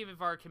 maybe even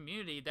of our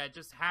community, that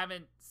just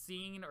haven't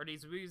seen, or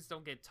these movies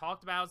don't get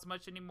talked about as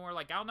much anymore.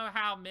 Like, I don't know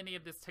how many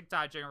of this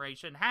TikTok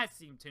generation has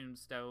seen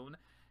Tombstone,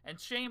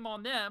 and shame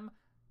on them,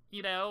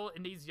 you know,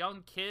 and these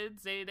young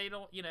kids, they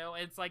don't, you know,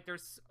 it's like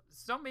there's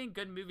so many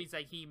good movies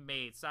that he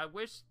made. So I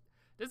wish,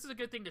 this is a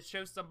good thing to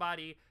show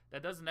somebody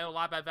that doesn't know a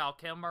lot about Val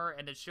Kilmer,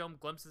 and to show them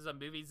glimpses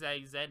of movies that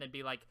he's in, and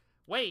be like,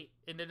 wait,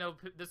 and then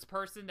this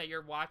person that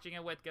you're watching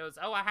it with goes,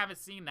 oh, I haven't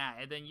seen that.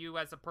 And then you,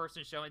 as a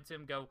person showing to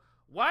him, go,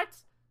 what?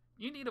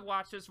 You need to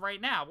watch this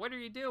right now. What are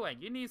you doing?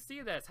 You need to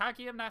see this. How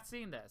can you have not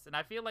seen this? And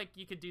I feel like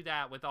you could do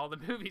that with all the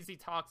movies he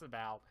talks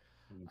about.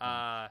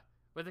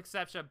 With the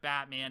exception of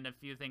Batman and a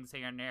few things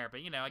here and there.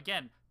 But, you know,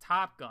 again,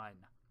 Top Gun.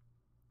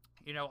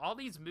 You know, all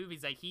these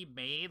movies that he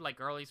made,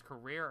 like, early his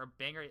career, are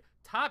banger.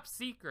 Top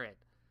Secret.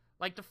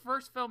 Like, the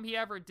first film he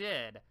ever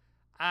did.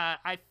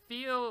 I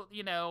feel,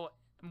 you know,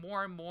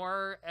 more and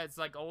more as,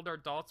 like, older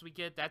adults we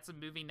get, that's a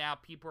movie now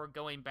people are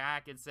going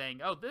back and saying,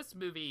 oh, this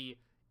movie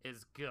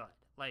is good.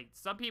 Like,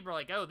 some people are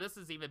like, oh, this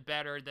is even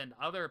better than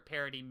other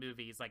parody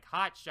movies like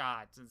Hot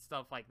Shots and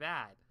stuff like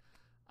that.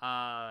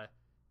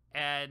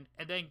 And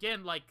then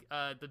again, like,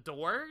 The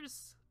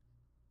Doors.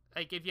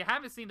 Like, if you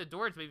haven't seen The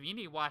Doors movie, you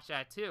need to watch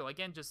that too.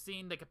 Again, just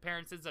seeing the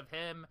comparisons of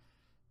him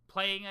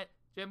playing it,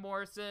 Jim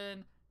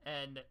Morrison,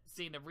 and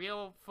seeing the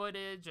real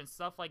footage and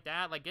stuff like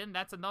that. Like, again,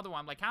 that's another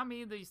one. Like, how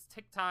many of these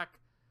TikTok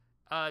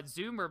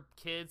Zoomer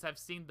kids have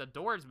seen the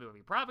Doors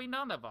movie? Probably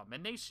none of them,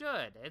 and they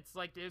should. It's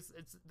like, it's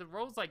the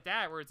roles like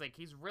that where it's like,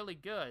 he's really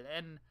good.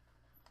 And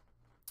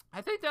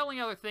I think the only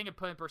other thing to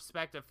put in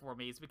perspective for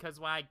me is because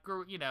when I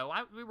grew, you know,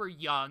 we were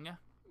young.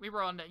 We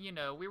were on, you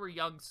know, we were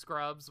young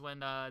scrubs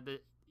when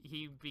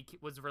he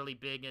was really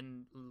big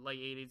in late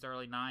 80s,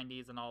 early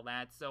 90s and all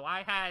that. So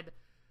I had,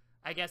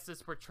 I guess,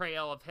 this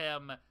portrayal of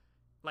him,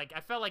 like,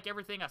 I felt like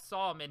everything I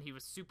saw him in, he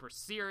was super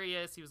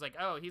serious. He was like,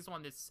 oh, he's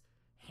one of this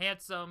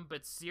handsome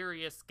but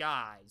serious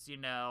guys, you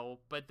know.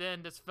 But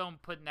then this film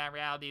put in that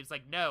reality, it's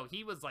like, no,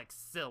 he was, like,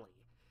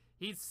 silly.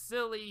 He's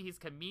silly, he's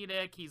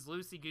comedic, he's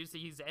loosey-goosey,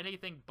 he's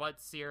anything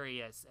but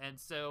serious. And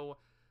so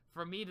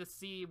for me to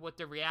see what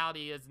the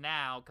reality is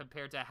now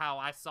compared to how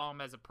I saw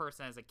him as a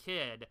person as a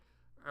kid,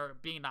 or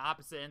being the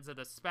opposite ends of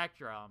the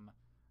spectrum,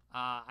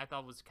 I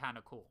thought was kind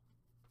of cool.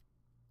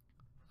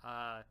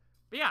 But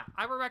yeah,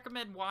 I would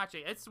recommend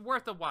watching. It's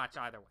worth a watch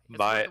either way. It's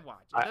worth a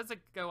watch. It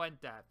doesn't go in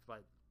depth,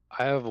 but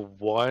I have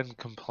one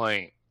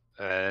complaint,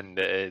 and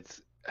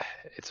it's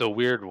a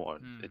weird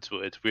one. It's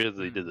weird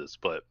that they did this,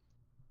 but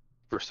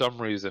for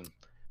some reason,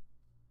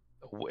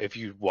 if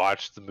you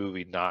watch the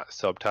movie not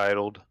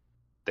subtitled,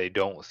 they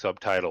don't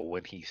subtitle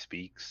when he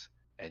speaks,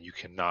 and you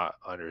cannot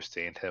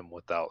understand him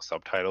without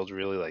subtitles.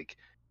 Really, like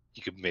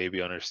you could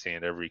maybe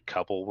understand every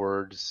couple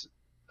words,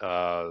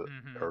 or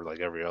like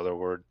every other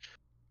word.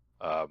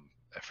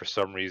 For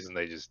some reason,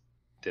 they just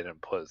didn't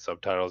put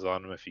subtitles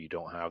on them if you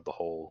don't have the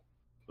whole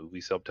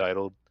movie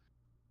subtitled.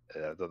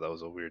 I thought that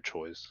was a weird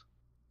choice.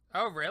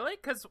 Oh, really?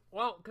 Because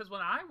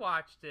when I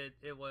watched it,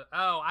 it was...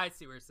 Oh, I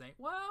see what you're saying.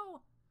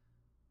 Well,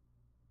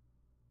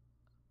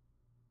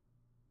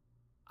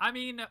 I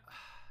mean,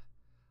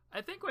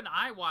 I think when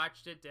I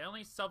watched it, they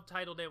only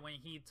subtitled it when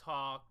he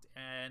talked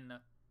and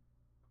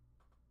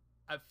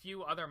a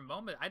few other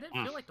moments. I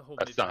didn't feel like the whole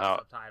movie was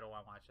subtitled when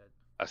I watched it.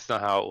 That's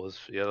not how it was.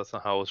 Yeah, that's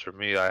not how it was for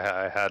me.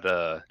 I had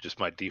just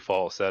my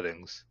default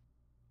settings,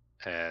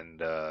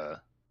 and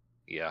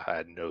yeah, I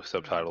had no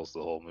subtitles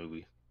the whole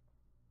movie.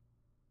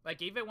 Like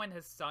even when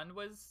his son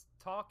was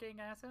talking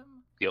as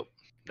him? Yep,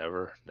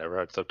 never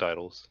had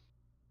subtitles.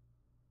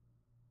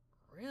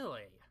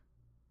 Really?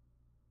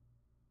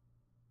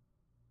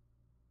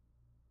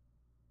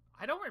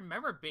 I don't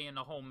remember being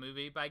the whole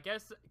movie, but I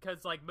guess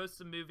because like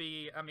most of the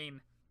movie, I mean,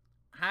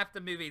 half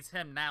the movie is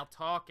him now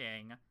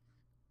talking,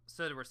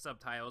 so there were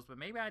subtitles, but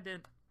maybe I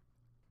didn't.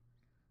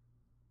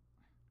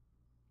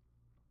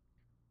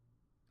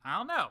 I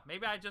don't know.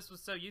 Maybe I just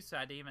was so used to it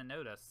I didn't even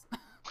notice.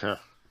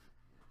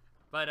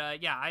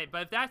 But yeah,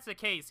 but if that's the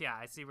case, yeah,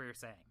 I see what you're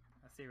saying.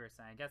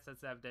 I guess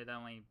that's the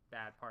only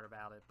bad part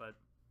about it, but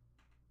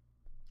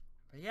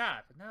yeah,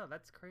 no,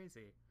 that's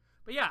crazy.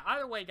 But yeah,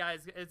 either way,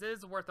 guys, it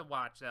is worth a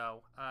watch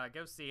though.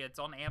 Go see it. It's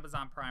on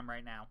Amazon Prime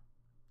right now.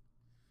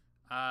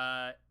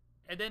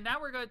 And then now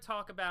we're going to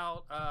talk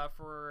about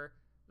for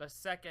the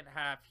second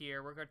half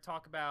here, we're going to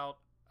talk about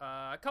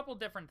a couple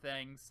different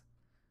things.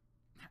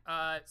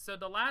 So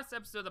the last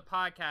episode of the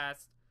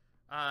podcast,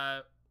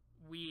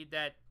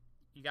 that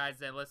you guys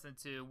that listened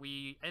to,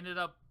 we ended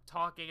up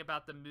talking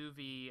about the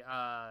movie.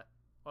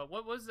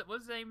 What was it? What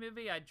was the name of the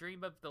movie? I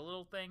Dream of the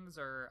Little Things,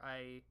 or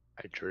I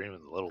Dream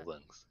of the Little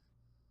Things.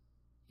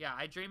 Yeah,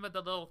 I Dream of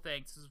the Little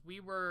Things. We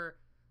were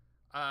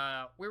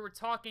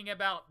talking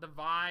about the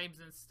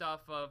vibes and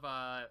stuff of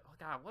oh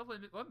god, what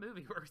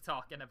movie were we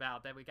talking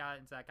about that we got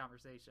into that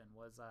conversation?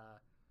 Was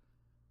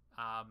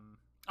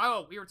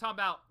we were talking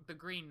about The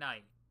Green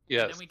Knight.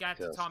 Yes. And then we got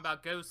to talk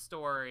about Ghost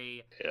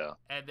Story. Yeah.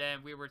 And then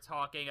we were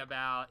talking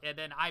about, and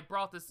then I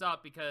brought this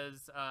up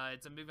because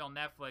it's a movie on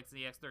Netflix and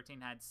the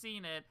Ex13 hadn't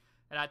seen it,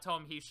 and I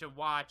told him he should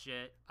watch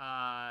it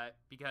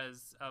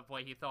because of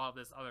what he thought of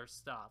this other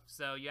stuff.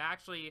 So you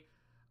actually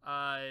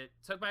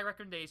took my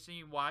recommendation,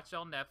 you watched it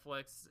on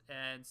Netflix,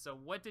 and so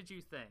what did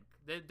you think?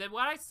 Did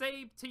what I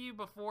say to you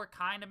before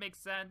kind of make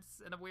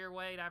sense in a weird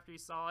way after you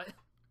saw it?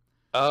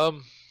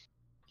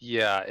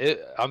 Yeah,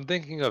 I'm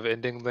thinking of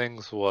ending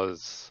things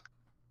was...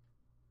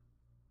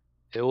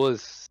 It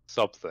was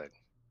something.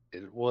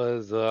 It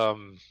was,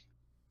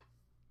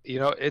 you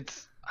know,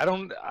 it's...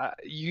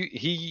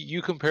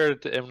 You compared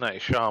it to M.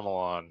 Night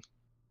Shyamalan,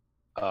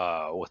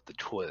 with the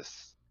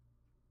twist.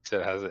 He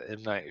said it has an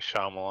M. Night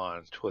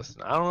Shyamalan twist.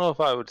 And I don't know if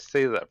I would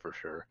say that for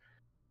sure,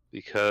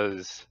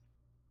 because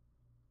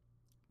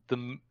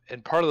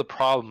part of the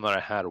problem that I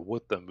had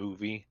with the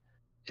movie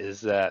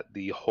is that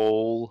the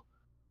whole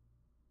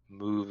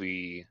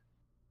movie,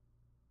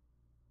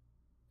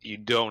 you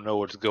don't know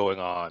what's going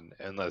on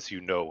unless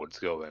you know what's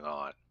going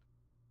on.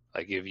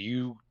 Like if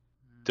you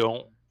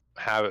don't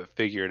have it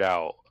figured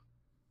out,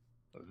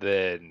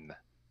 then,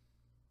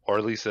 or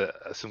at least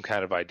some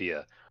kind of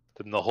idea,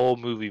 then the whole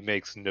movie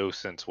makes no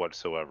sense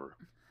whatsoever.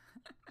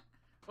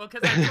 Well,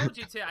 because I told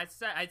you to,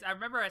 I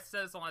remember I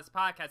said this on this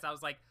podcast. I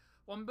was like,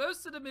 well,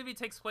 most of the movie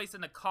takes place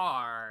in the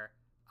car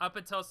up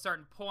until a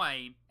certain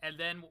point, and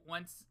then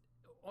once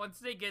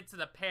they get to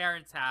the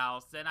parents'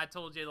 house, then I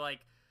told you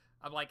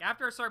I'm like,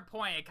 after a certain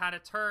point, it kind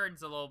of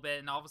turns a little bit,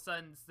 and all of a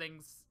sudden,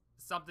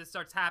 something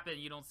starts happening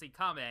you don't see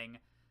coming.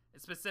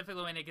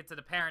 Specifically when they get to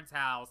the parents'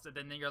 house, and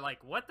then you're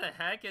like, what the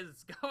heck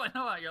is going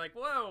on? You're like,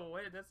 whoa,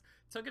 wait, this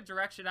took a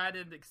direction I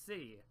didn't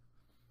see.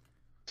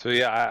 So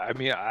yeah, I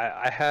mean,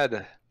 I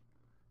had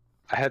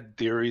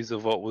theories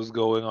of what was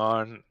going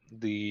on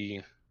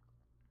the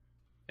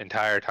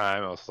entire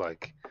time. I was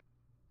like,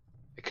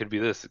 it could be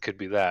this, it could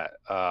be that.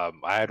 I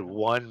had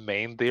one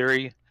main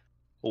theory,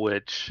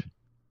 which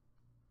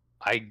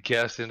I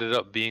guess ended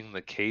up being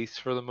the case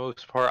for the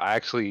most part.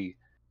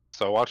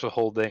 So I watched the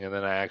whole thing, and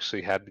then I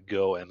actually had to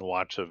go and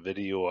watch a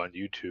video on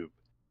YouTube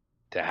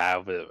to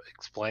have it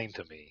explained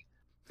to me,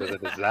 because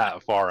it is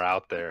that far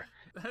out there.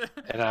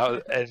 And when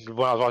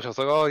I was watching, I was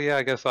like, oh yeah,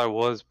 I guess I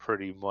was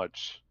pretty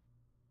much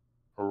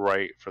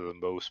right for the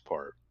most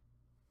part.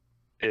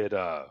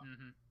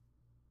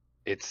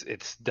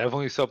 It's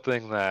definitely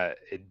something that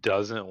it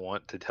doesn't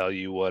want to tell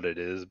you what it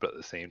is, but at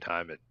the same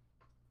time it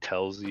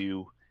tells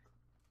you.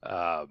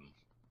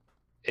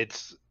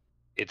 It's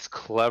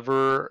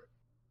clever,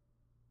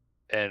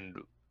 and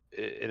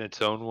in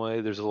its own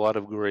way, there's a lot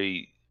of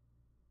great...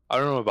 I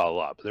don't know about a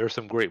lot, but there's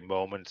some great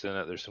moments in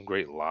it. There's some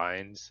great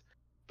lines,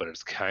 but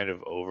it's kind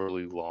of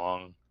overly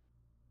long,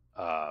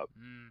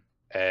 Mm.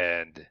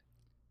 and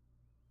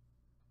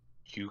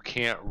you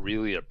can't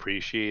really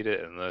appreciate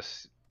it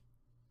unless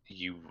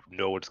you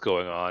know what's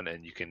going on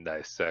and you can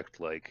dissect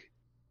like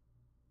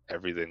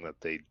everything that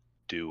they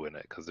do in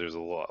it, because there's a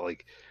lot,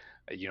 like,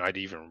 you know, I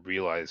didn't even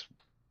realize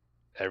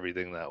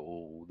everything that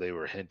they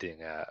were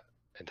hinting at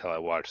until I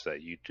watched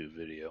that YouTube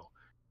video.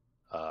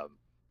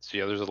 So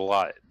yeah, there's a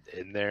lot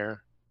in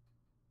there,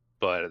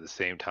 but at the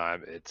same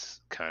time,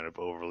 it's kind of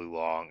overly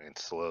long and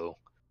slow.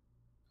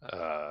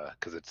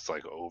 Because it's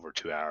like over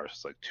 2 hours.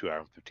 It's like 2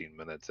 hours and 15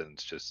 minutes, and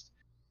it's just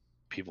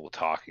people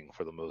talking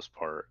for the most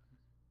part.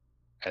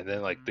 And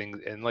then like things,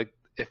 and like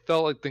it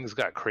felt like things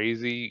got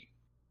crazy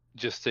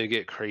just to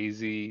get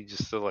crazy,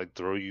 just to like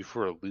throw you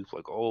for a loop.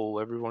 Like, oh,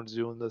 everyone's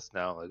doing this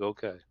now. Like,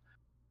 okay,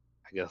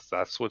 I guess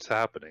that's what's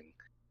happening.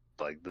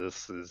 Like,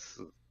 this is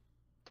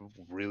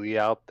really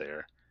out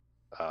there.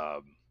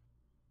 But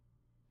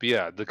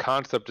yeah, the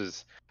concept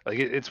is like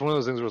it's one of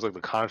those things where it's like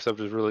the concept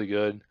is really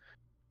good.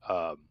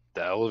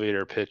 The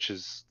elevator pitch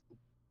is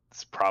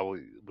it's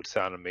probably would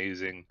sound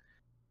amazing.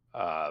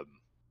 Um,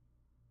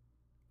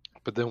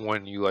 but then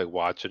when you like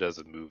watch it as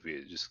a movie,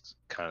 it just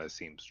kind of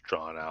seems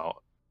drawn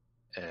out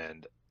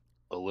and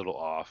a little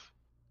off.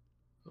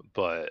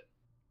 But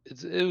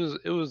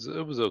it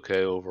was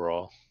okay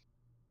overall.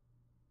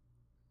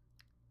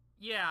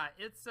 Yeah,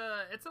 it's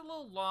a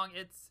little long.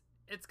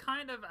 It's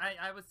kind of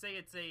I would say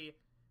it's a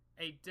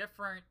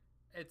different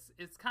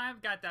it's kind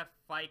of got that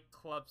Fight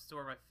Club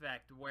sort of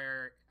effect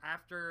where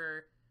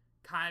after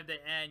kind of the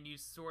end you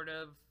sort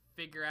of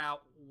figure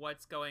out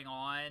what's going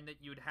on.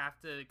 You'd have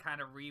to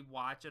kind of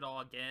rewatch it all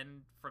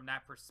again from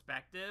that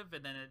perspective,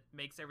 and then it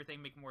makes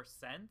everything make more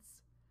sense.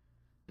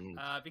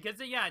 Mm. Because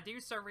yeah, you're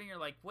serving, you're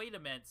like, wait a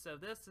minute, so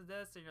this is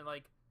this, and you're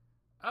like,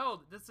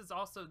 oh, this is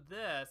also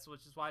this,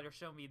 which is why they're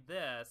showing me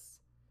this.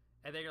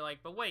 And then you're like,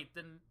 but wait,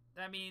 then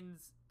that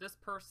means this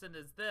person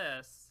is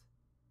this.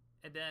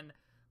 And then,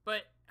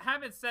 but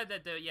having said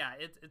that, though, yeah,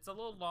 it's a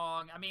little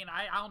long. I mean,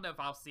 I don't know if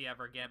I'll see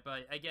ever again,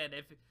 but again,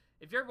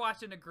 if you're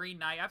watching The Green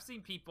Knight, I've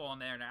seen people on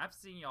there, and I've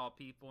seen y'all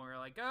people, and you're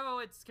like, oh,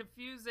 it's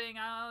confusing,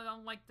 I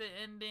don't like the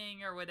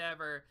ending, or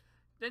whatever.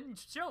 Then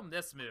show them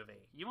this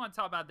movie. You want to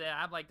talk about that?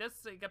 I'm like, this,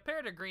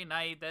 compared to Green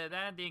Knight, that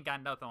ain't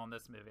got nothing on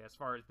this movie as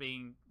far as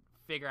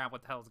figuring out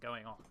what the hell's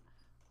going on.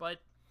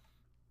 But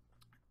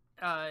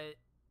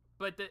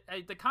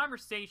the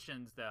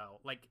conversations,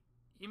 though, like,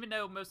 even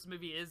though most of the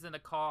movie is in a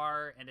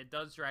car and it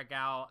does drag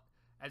out,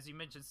 as you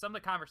mentioned, some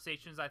of the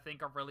conversations I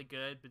think are really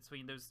good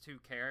between those two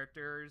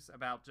characters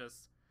about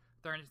just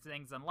certain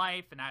things in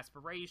life and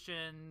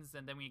aspirations,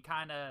 and then we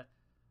kind of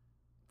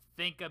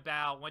think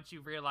about, once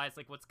you realize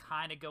like what's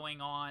kind of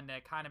going on,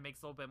 that kind of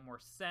makes a little bit more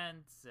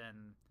sense,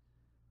 and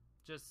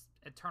just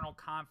internal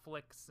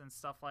conflicts and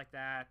stuff like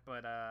that.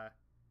 But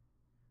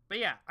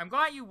yeah, I'm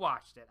glad you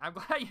watched it. I'm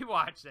glad you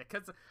watched it,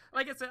 because,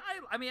 like I said,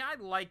 I mean, I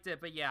liked it,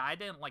 but yeah, I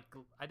didn't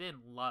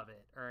love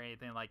it or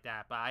anything like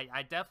that. But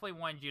I definitely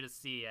wanted you to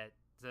see it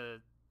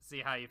to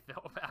see how you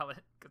feel about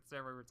it,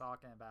 considering we were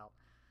talking about.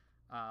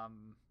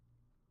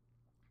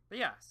 But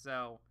yeah,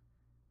 so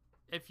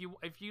if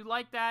you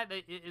like that,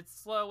 it's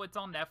slow. It's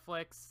on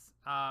Netflix.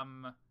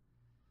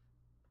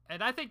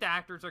 And I think the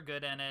actors are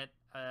good in it.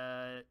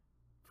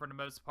 For the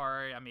most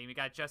part. I mean, we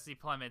got Jesse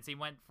Plemons. He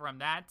went from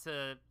that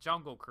to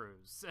Jungle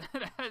Cruise.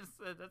 that's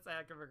a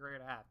heck of a career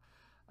to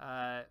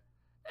have.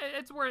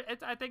 It's worth.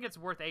 I think it's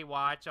worth a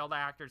watch. All the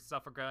actors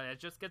stuff are good. It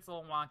just gets a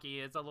little wonky.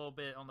 It's a little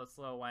bit on the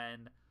slow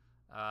end.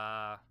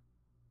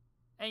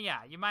 And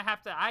yeah, you might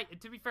have to.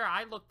 To be fair,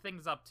 I looked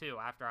things up too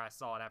after I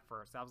saw it at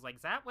first. I was like,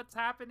 is that what's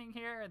happening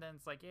here? And then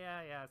it's like,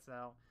 yeah.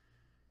 So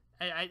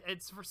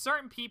it's for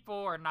certain people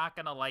are not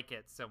gonna like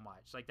it so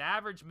much. Like the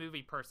average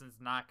movie person's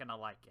not gonna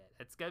like it.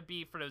 It's gonna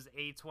be for those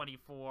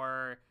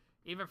A24.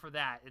 Even for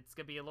that, it's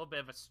gonna be a little bit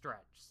of a stretch.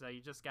 So you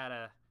just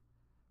gotta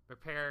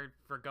prepare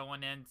for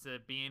going into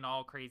being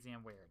all crazy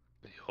and weird.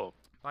 But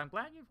I'm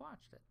glad you've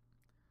watched it.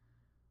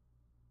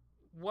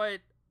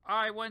 What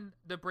I wanted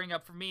to bring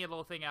up for me, a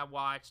little thing I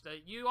watched.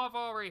 You have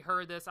already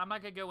heard this. I'm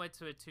not gonna go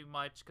into it too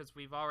much because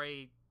we've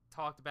already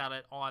talked about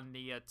it on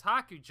the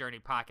Taku Journey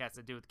podcast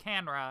I do with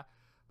Canra.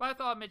 But I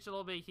thought I'd mention a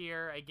little bit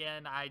here.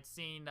 Again, I'd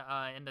seen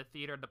in the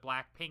theater the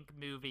Blackpink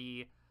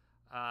movie,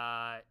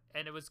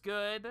 and it was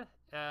good.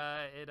 It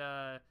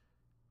kind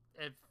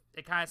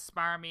of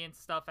inspired me and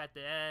stuff at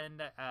the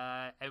end.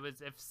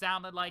 It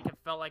sounded like, it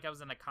felt like I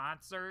was in a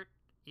concert,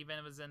 even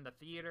if it was in the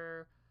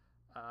theater.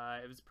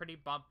 It was pretty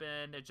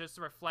bumping. It's just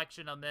a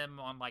reflection of them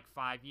on like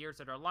 5 years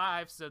of their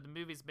lives. So the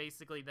movie's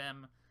basically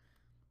them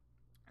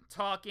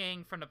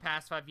talking from the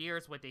past 5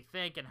 years, what they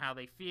think and how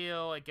they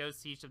feel. It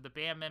goes to each of the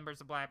band members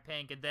of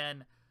Blackpink, and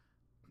then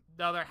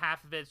the other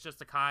half of it is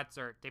just a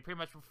concert. They pretty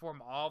much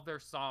perform all of their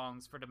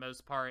songs for the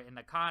most part in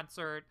the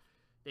concert.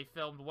 They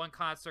filmed one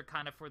concert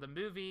kind of for the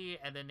movie,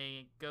 and then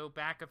they go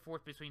back and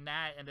forth between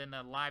that and then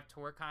a live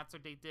tour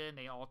concert they did, and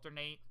they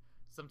alternate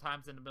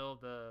sometimes in the middle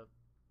of the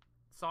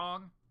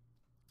song.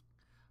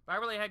 But I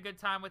really had a good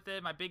time with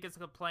it. My biggest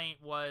complaint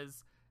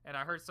was and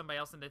I heard somebody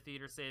else in the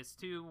theater say this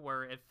too,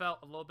 where it felt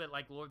a little bit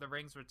like Lord of the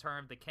Rings: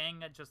 Return of the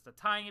King, just a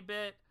tiny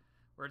bit,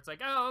 where it's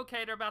like, oh,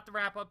 okay, they're about to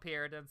wrap up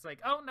here, and it's like,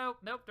 oh,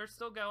 nope, they're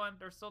still going,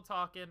 they're still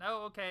talking,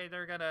 oh, okay,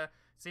 they're gonna,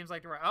 seems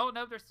like they're, oh,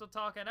 no, they're still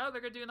talking, oh,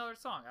 they're gonna do another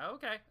song, oh,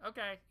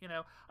 okay, you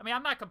know, I mean,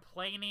 I'm not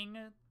complaining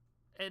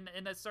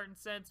in a certain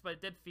sense, but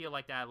it did feel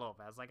like that a little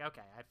bit. I was like,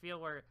 okay, I feel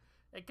where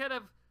it could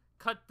have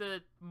cut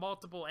the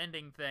multiple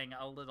ending thing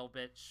a little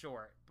bit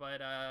short,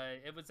 but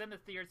it was in the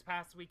theaters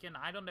past weekend.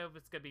 I don't know if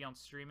it's gonna be on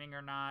streaming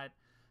or not,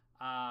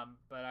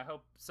 but I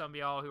hope some of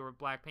y'all who were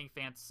Blackpink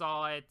fans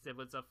saw it. It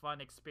was a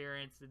fun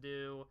experience to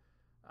do,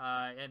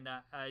 and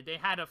they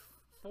had a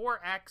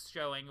 4X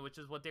showing, which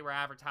is what they were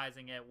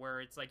advertising it, where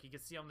it's like you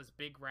can see on this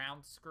big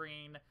round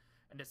screen,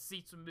 and the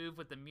seats would move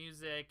with the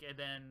music, and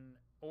then,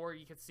 or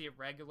you could see it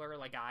regular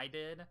like I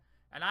did.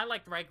 And I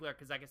liked regular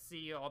because I could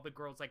see all the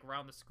girls like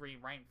around the screen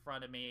right in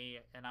front of me,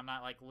 and I'm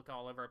not like looking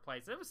all over the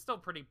place. It was still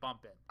pretty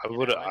bumping. I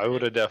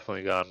would have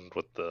definitely gone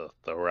with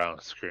the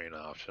round screen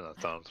option.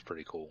 That sounds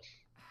pretty cool.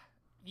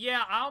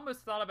 Yeah, I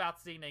almost thought about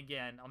seeing it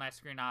again on that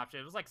screen option.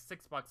 It was like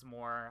 $6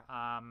 more.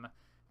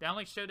 They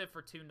only showed it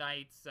for 2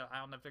 nights, so I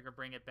don't know if they're gonna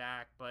bring it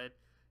back. But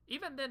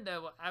even then,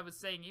 though, I was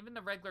saying even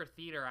the regular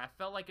theater, I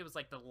felt like it was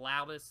like the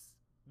loudest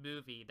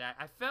movie. That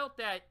I felt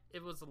that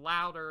it was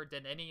louder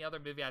than any other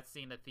movie I'd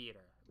seen in the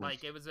theater.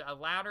 Like, it was a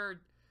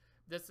louder,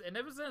 and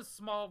it was in a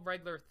small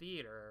regular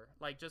theater,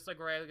 like just like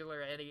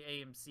regular any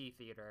AMC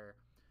theater.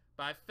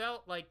 But I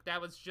felt like that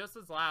was just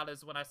as loud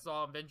as when I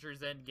saw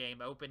Avengers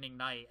Endgame opening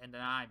night in an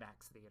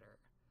IMAX theater.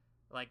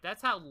 Like,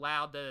 that's how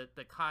loud the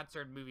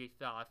concert movie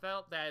felt. I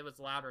felt that it was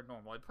louder than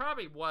normal. It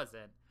probably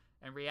wasn't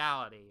in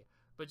reality,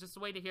 but just the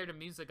way to hear the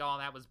music, all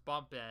that was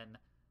bumping,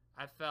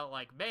 I felt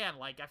like, man,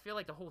 like, I feel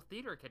like the whole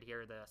theater could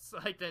hear this.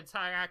 Like, the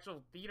entire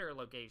actual theater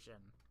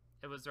location.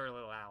 It was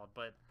really loud,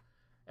 but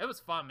it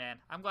was fun, man.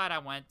 I'm glad I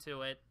went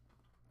to it.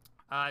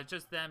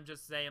 Just them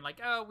just saying, like,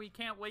 oh, we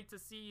can't wait to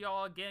see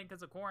y'all again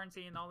because of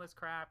quarantine and all this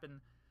crap. And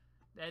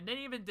they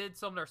even did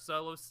some of their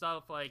solo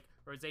stuff, like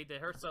Rose did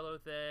her solo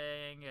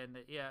thing. And,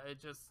 yeah,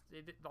 it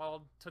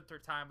all took their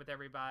time with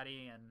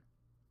everybody. And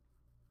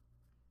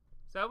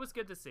so it was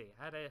good to see.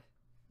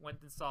 Went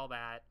and saw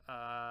that.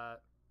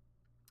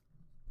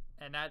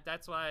 And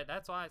that's why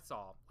I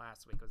saw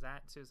last week, was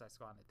that Suicide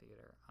Squad in the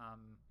theater.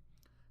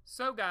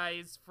 So,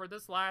 guys, for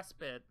this last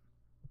bit,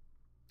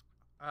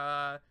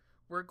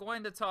 we're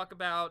going to talk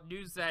about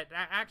news that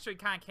actually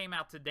kind of came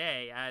out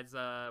today as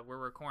we're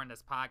recording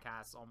this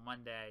podcast on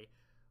Monday.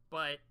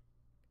 But,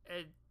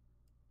 as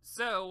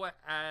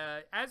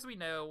we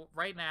know,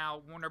 right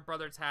now, Warner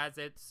Brothers has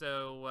it,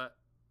 so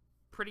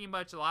pretty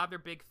much a lot of their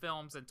big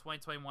films in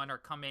 2021 are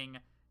coming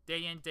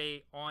day and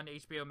date on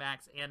HBO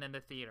Max and in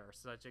the theater.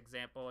 Such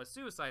example as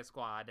Suicide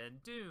Squad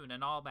and Dune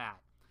and all that.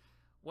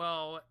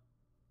 Well,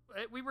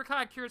 we were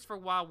kind of curious for a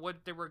while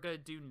what they were going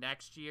to do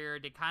next year.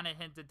 They kind of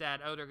hinted that,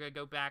 oh, they're going to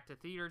go back to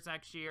theaters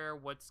next year.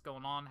 What's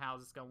going on?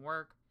 How's this going to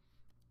work?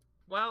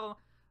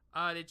 Well,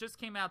 it just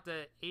came out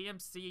that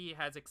AMC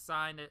has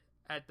signed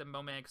at the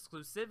moment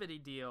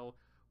exclusivity deal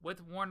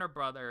with Warner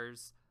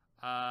Brothers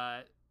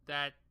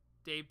that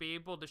they'd be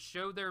able to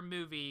show their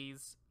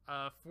movies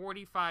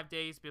 45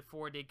 days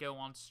before they go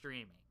on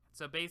streaming.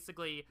 So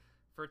basically,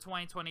 for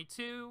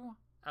 2022,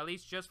 at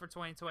least just for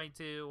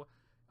 2022,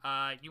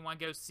 you want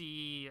to go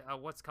see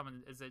what's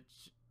coming? Is it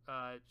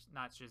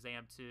not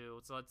Shazam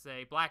 2? So let's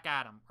say Black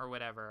Adam or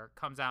whatever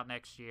comes out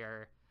next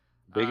year.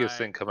 Biggest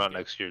thing come out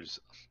next year is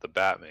the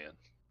Batman.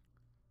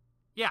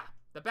 Yeah,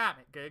 the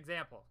Batman. Good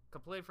example.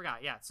 Completely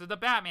forgot. Yeah, so the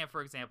Batman,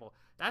 for example,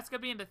 that's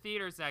gonna be in the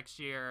theaters next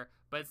year,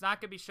 but it's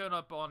not gonna be showing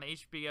up on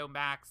HBO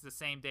Max the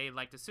same day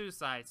like the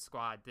Suicide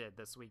Squad did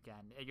this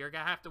weekend. You're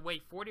gonna have to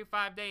wait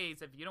 45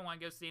 days if you don't want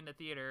to go see it in the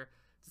theater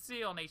to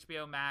see it on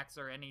HBO Max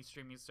or any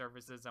streaming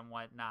services and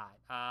whatnot.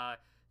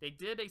 They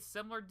did a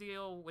similar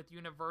deal with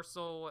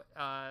Universal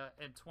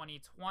in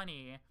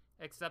 2020,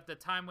 except the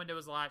time window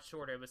was a lot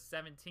shorter. It was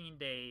 17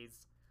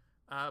 days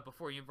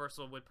before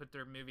Universal would put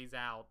their movies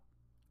out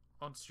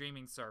on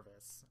streaming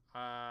service.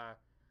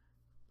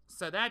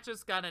 So that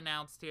just got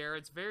announced here.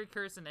 It's very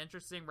curious and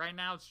interesting. Right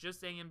now, it's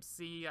just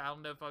AMC. I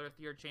don't know if other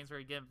theater chains are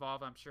going to get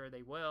involved. I'm sure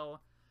they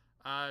will.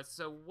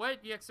 So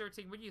what,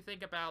 EX13, what do you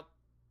think about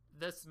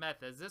this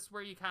method? Is this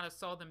where you kind of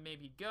saw them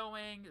maybe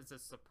going? Does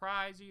this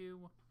surprise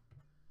you?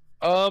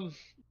 Yeah,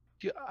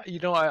 you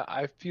know,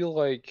 I feel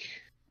like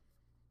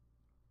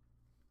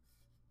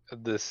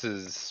this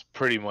is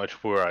pretty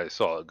much where I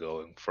saw it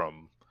going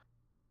from.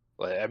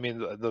 Like, I mean,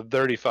 the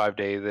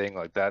 35-day thing,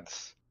 like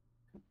that's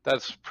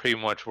pretty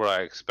much what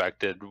I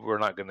expected. We're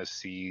not going to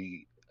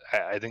see.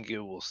 I think it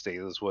will stay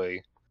this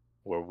way,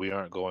 where we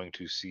aren't going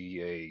to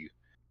see a,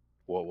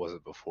 what was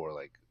it before,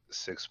 like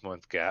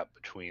 6-month gap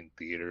between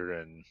theater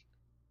and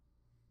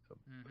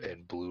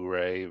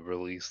Blu-ray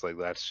release. Like,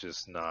 that's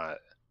just not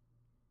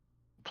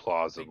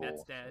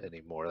plausible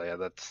anymore. Yeah,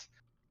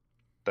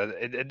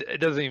 it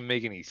doesn't even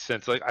make any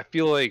sense. Like, I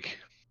feel like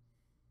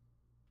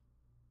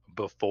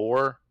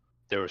before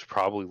there was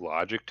probably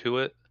logic to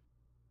it.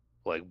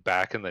 Like,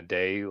 back in the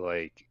day,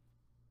 like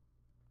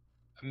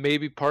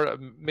maybe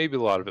maybe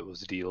a lot of it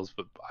was deals,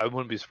 but I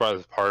wouldn't be surprised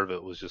if part of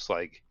it was just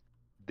like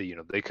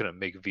they couldn't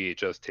make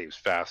VHS tapes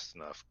fast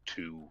enough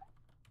to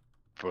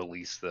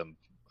release them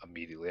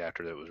immediately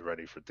after it was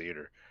ready for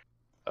theater.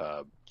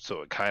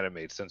 So it kind of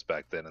made sense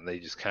back then, and they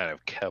just kind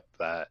of kept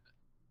that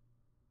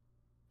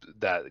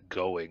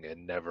going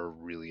and never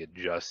really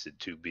adjusted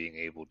to being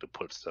able to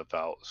put stuff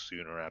out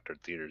sooner after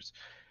theaters.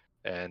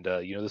 And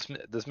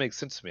this makes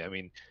sense to me. I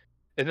mean,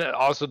 and then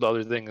also the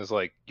other thing is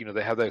like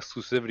they have that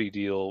exclusivity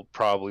deal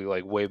probably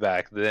like way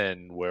back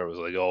then where it was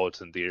like, oh,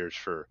 it's in theaters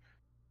for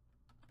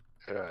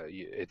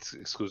it's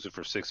exclusive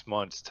for 6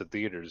 months to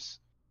theaters,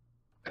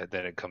 and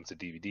then it comes to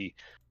DVD.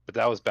 But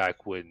that was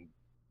back when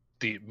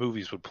the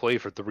movies would play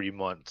for 3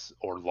 months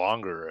or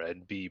longer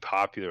and be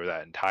popular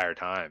that entire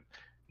time.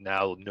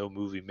 Now no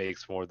movie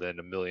makes more than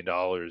 $1 million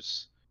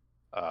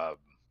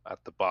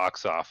at the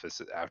box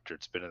office after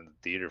it's been in the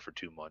theater for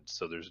 2 months.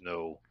 So there's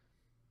no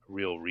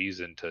real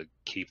reason to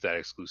keep that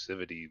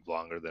exclusivity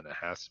longer than it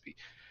has to be.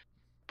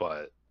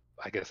 But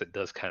I guess it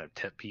does kind of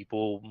tempt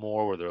people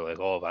more, where they're like,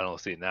 oh, if I don't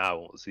see it now, I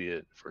won't see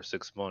it for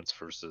 6 months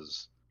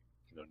versus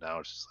now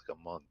it's just like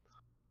a month.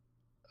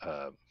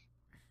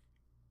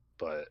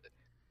 But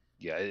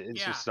yeah,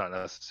 it's just not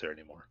necessary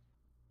anymore.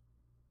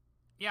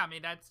 Yeah, I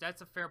mean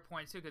that's a fair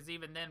point too, because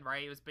even then,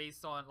 right, it was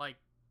based on like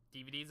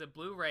DVDs and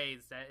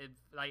Blu-rays.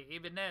 Like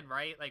even then,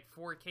 right, like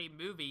 4K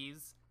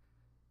movies.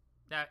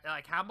 That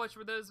like how much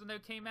were those when they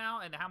came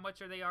out, and how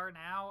much are they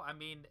now? I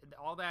mean,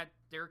 all that,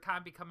 they're kind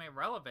of becoming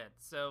irrelevant,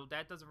 so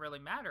that doesn't really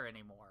matter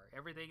anymore.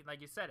 Everything,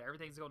 like you said,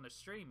 everything's going to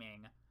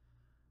streaming.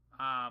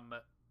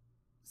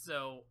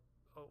 So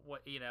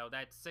what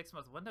that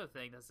 6-month window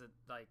thing doesn't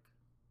like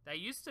that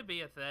used to be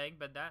a thing,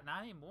 but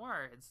not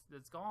anymore.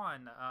 It's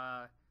gone.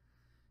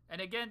 And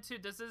again, too,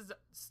 this is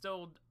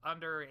still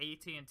under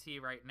AT&T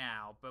right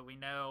now, but we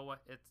know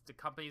it's the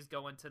company's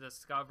going to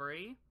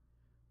Discovery.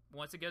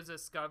 Once it goes to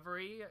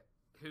Discovery,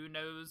 who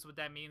knows what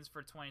that means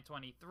for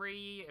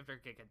 2023, if they're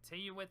going to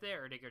continue with it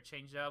or they're going to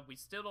change it up. We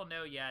still don't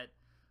know yet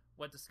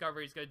what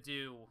Discovery's going to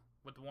do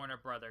with Warner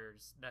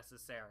Brothers,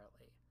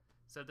 necessarily.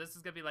 So this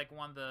is going to be like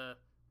one of the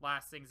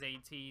last things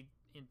AT&T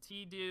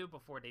do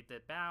before they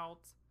dip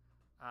out.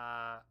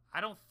 I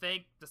don't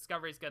think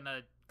Discovery's going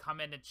to come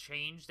in and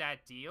change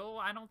that deal,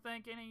 I don't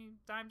think,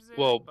 anytime soon.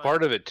 Well,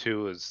 part of it,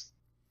 too, is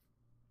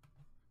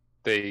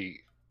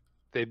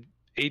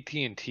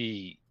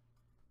AT&T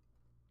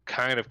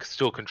kind of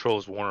still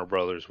controls Warner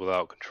Brothers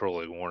without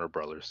controlling Warner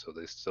Brothers, so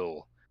they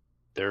still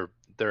their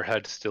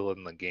head's still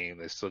in the game.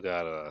 They still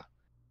got a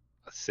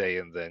say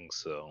in things.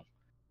 So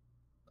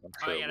I'm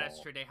sure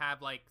that's true. They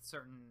have like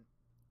certain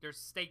there's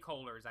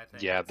stakeholders, I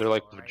think. Yeah, they're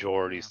like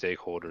majority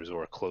stakeholders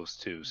or close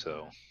to,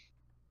 so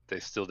they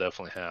still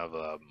definitely have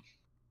a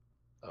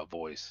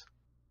voice.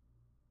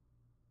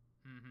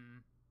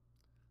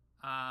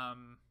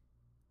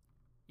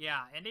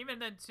 Yeah, and even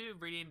then too,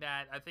 reading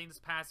that, I think this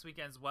past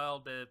weekend as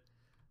well, as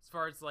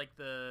far as like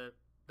the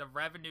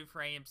revenue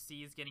for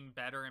AMC is getting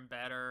better and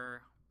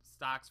better.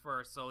 Stocks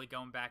are slowly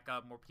going back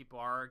up. More people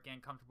are again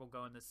comfortable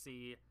going to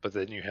see. But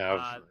then you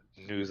have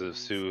news of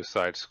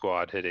Suicide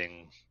Squad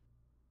hitting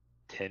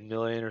 10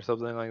 million or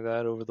something like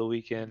that over the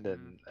weekend,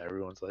 and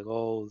everyone's like,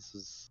 "Oh, this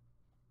is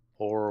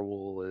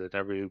horrible," and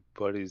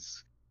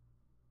everybody's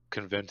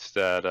convinced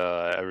that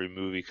every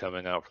movie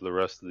coming out for the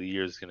rest of the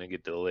year is going to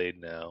get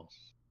delayed now.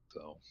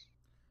 So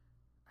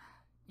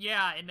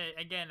yeah, and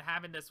again,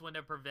 having this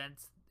window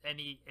prevents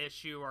any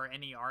issue or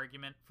any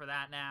argument for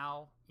that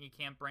now. You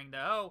can't bring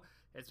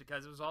it's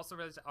because it was also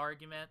this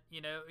argument,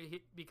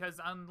 because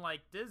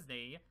unlike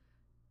Disney,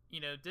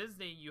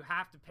 Disney, you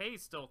have to pay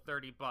still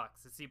 $30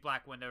 to see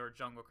Black Widow or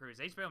Jungle Cruise.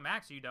 HBO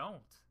Max, you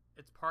don't.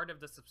 It's part of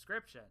the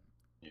subscription.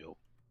 Yep.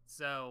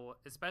 So,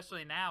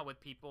 especially now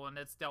with people, and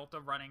it's Delta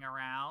running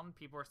around,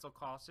 people are still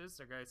cautious.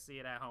 They're going to see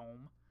it at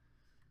home.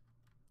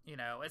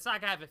 It's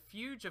not going to have a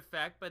huge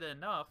effect, but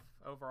enough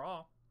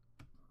overall.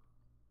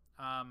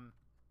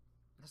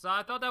 So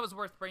I thought that was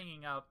worth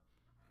bringing up,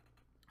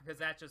 because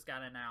that just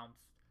got announced.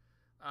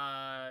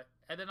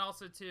 And then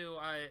also too,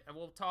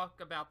 we'll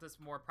talk about this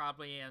more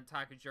probably in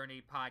Taco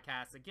Journey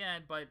podcast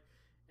again, but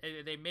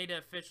they made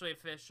it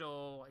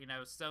official.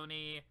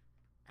 Sony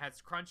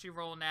has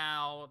Crunchyroll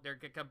now. They're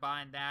gonna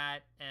combine that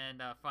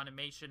and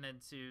Funimation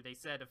into. They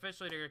said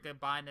officially they're gonna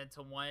combine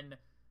into one.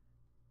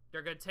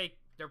 They're gonna take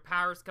their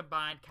powers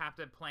combined.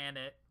 Captain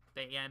Planet,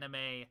 the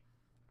anime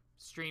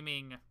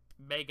streaming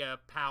mega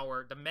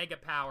power, the mega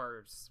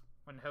powers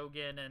when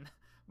Hogan and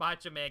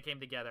Macho Man came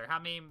together. How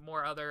many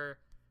more other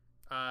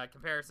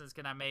comparisons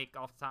can I make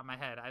off the top of my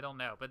head? I don't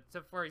know. But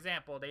so, for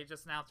example, they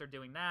just announced they're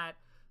doing that.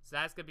 So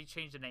that's going to be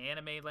changing the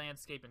anime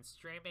landscape and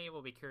streaming.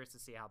 We'll be curious to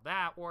see how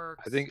that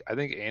works. I think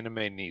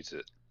anime needs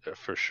it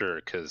for sure,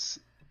 because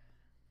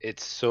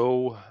it's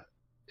so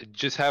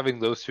just having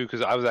those two,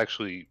 because I was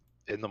actually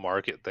in the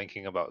market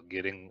thinking about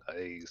getting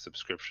a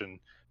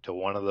subscription to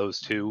one of those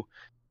two,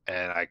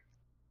 and I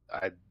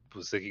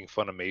was thinking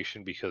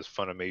Funimation, because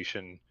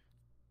Funimation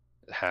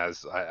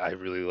has I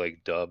really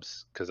like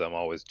dubs, because I'm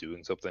always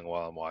doing something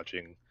while I'm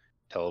watching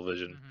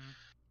television.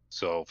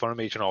 So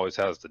Funimation always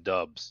has the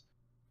dubs.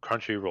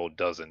 Crunchyroll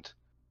doesn't.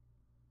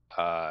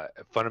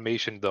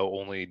 Funimation though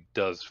only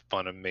does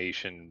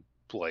Funimation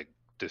like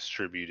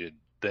distributed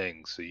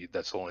things, so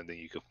that's the only thing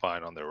you can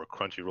find on there. Where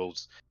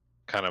Crunchyroll's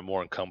kind of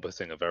more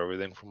encompassing of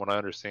everything, from what I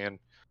understand.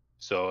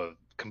 So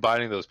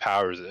combining those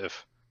powers,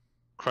 if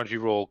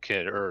Crunchyroll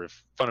can or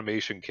if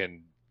Funimation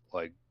can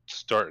like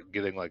start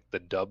getting like the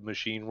dub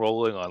machine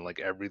rolling on like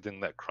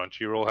everything that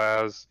Crunchyroll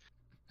has,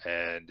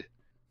 and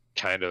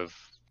kind of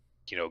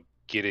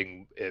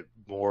getting it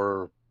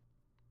more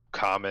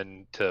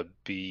common to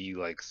be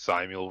like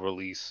simul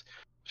release,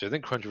 which I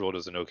think Crunchyroll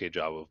does an okay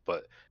job of,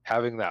 but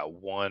having that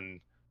one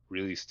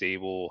really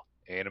stable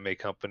anime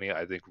company,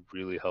 I think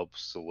really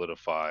helps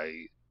solidify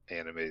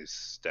anime's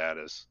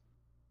status.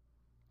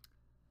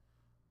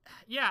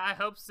 Yeah, I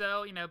hope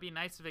so. It'd be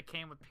nice if it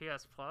came with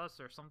PS Plus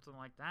or something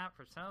like that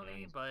for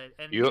Sony. But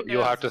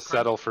You'll have to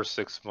settle for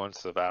 6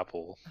 months of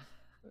Apple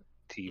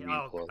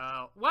TV Plus.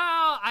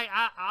 Well,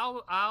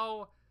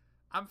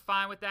 I'm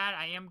fine with that.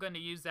 I am going to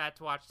use that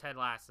to watch Ted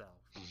Lasso.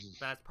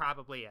 That's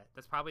probably it.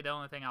 That's probably the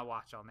only thing I'll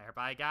watch on there.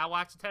 But I gotta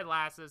watch Ted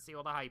Lasso, see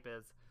what the hype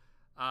is.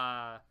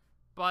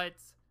 But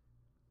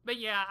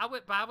yeah,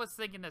 I was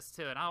thinking this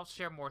too, and I'll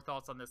share more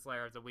thoughts on this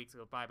later as the weeks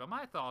go by. But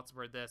my thoughts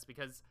were this,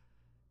 because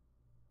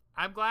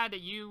I'm glad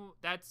that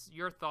that's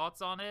your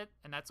thoughts on it,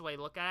 and that's the way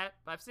you look at it.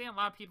 But I've seen a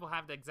lot of people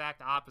have the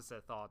exact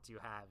opposite thoughts you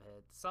have.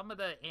 Some of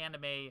the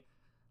anime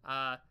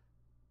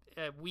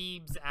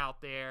weebs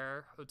out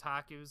there,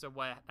 otakus or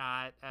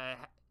whatnot,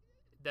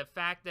 the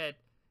fact that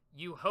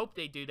you hope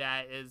they do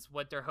that is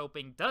what they're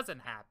hoping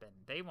doesn't happen.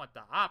 They want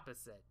the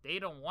opposite. They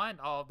don't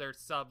want all their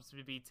subs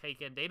to be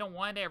taken. They don't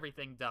want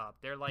everything dubbed.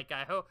 They're like,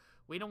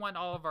 we don't want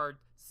all of our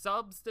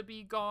subs to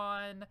be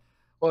gone.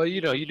 Well,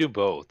 you do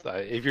both.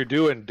 If you're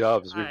doing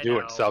dubs, you're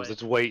doing subs.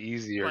 It's way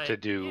easier to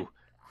do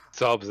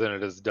subs than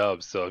it is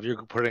dubs. So if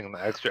you're putting in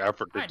the extra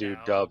effort to do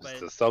dubs,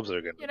 the subs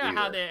are going to be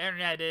how the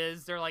internet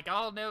is. They're like,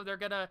 oh no, they're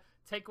going to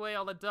take away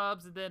all the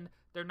dubs, and then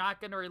they're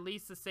not going to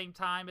release the same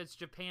time as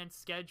Japan's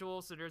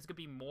schedule, so there's going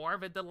to be more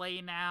of a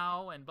delay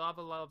now, and blah,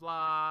 blah, blah,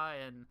 blah,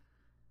 and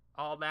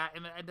all that.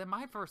 And then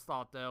my first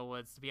thought, though,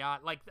 was to be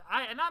honest,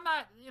 I'm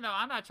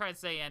not trying to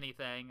say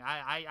anything.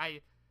 I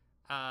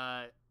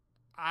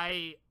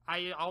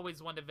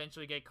always want to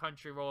eventually get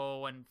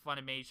Crunchyroll and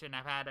Funimation.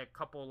 I've had a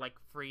couple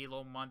free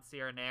little months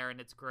here and there, and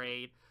it's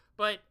great.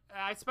 But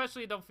I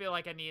especially don't feel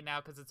like I need it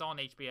now because it's on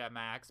HBO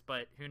Max.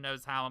 But who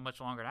knows how much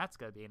longer that's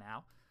gonna be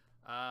now.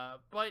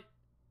 But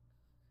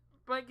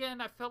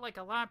again, I feel like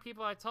a lot of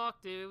people I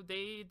talk to,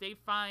 they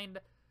find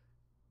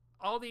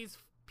all these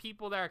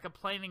people that are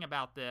complaining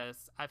about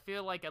this. I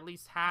feel like at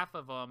least half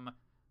of them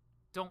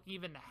don't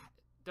even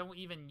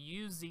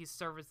use these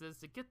services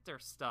to get their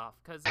stuff,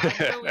 because I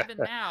know even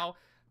now,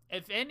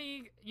 if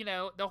any,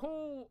 the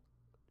whole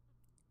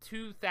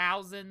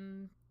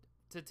 2000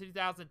 to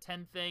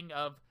 2010 thing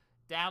of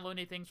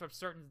downloading things from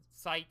certain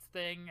sites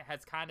thing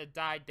has kind of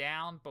died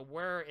down, but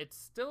where it's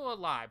still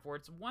alive, where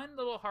its one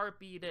little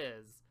heartbeat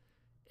is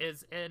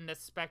in the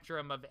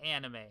spectrum of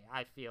anime,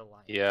 I feel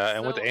like. Yeah,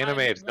 and with anime,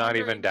 it's not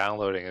even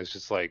downloading. It's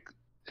just like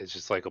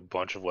a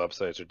bunch of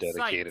websites are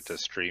dedicated to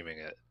streaming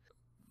it.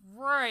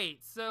 Right.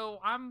 So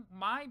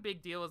my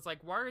big deal is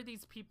why are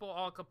these people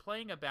all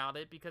complaining about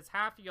it? Because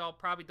half of y'all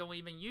probably don't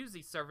even use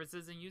these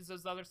services and use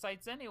those other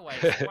sites anyway.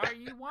 So why are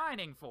you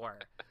whining for?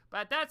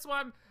 But that's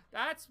my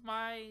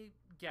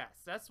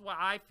guess. That's why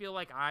I feel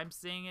like I'm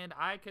seeing it.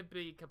 I could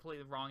be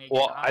completely wrong.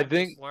 Well, I'm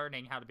just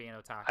learning how to be an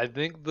otaku. I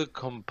think the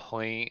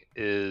complaint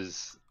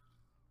is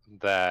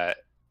that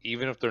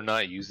even if they're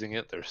not using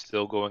it, they're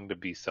still going to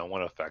be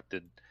somewhat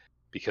affected,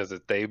 because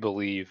if they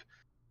believe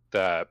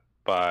that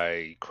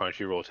by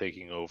Crunchyroll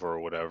taking over or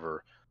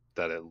whatever,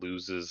 that it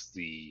loses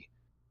the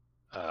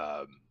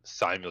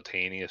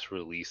simultaneous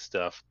release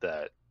stuff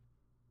that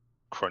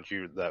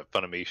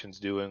Funimation's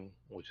doing,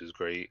 which is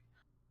great,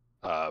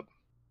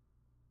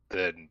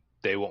 then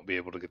they won't be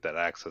able to get that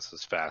access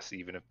as fast,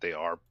 even if they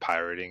are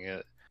pirating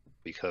it,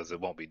 because it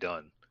won't be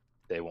done.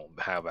 They won't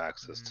have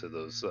access to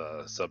those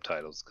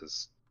subtitles,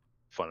 because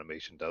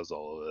Funimation does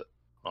all of it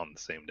on the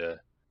same day.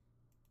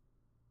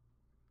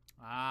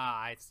 Ah,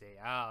 I see.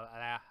 Oh,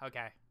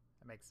 okay.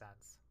 That makes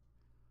sense.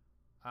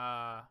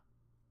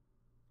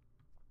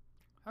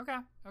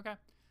 Okay.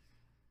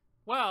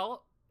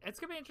 Well, it's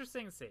going to be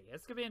interesting to see.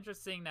 It's going to be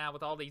interesting now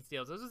with all these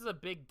deals. This is a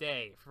big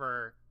day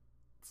for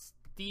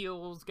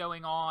deals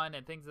going on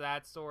and things of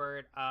that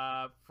sort.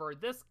 For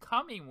this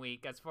coming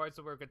week, as far as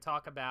what we're going to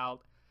talk about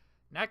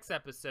next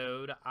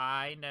episode,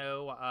 I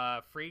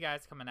know Free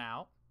Guy's coming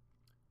out.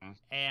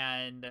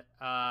 And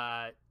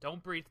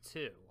Don't Breathe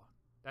 2.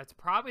 That's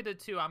probably the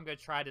two I'm going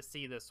to try to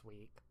see this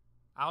week.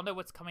 I don't know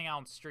what's coming out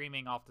on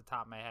streaming off the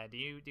top of my head. Do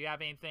you have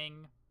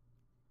anything?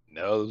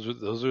 No,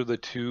 those are the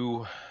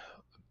two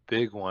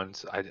big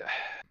ones. I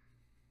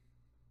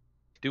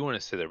do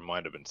want to say there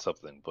might have been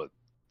something, but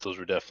those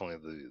were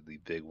definitely the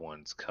big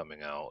ones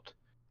coming out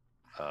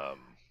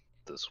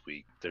this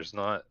week. There's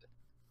not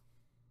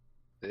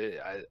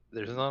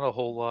a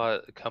whole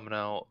lot coming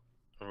out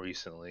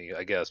recently,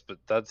 I guess, but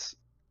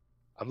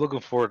I'm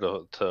looking forward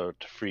to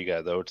Free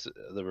Guy though.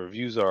 The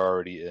reviews are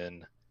already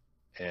in,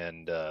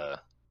 and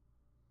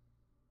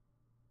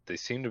they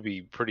seem to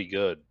be pretty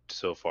good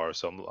so far.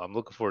 So I'm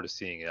looking forward to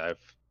seeing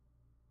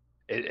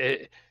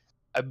it.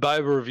 By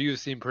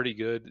reviews seem pretty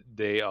good.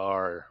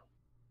 They're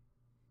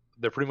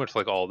pretty much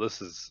like, oh, this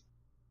is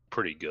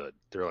pretty good.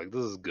 They're like,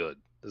 this is good.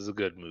 This is a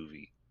good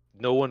movie.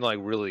 No one like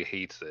really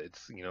hates it.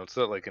 It's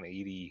not like an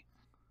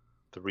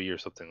 83 or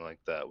something like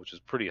that, which is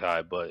pretty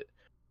high, but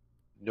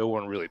no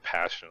one really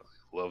passionately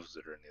loves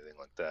it or anything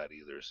like that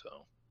either.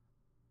 So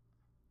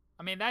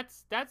I mean,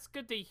 that's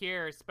good to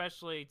hear,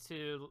 especially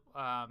to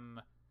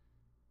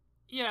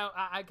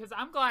because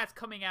I'm glad it's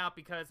coming out,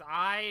 because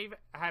I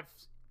have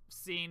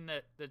seen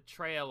the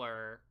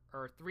trailer,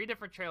 or 3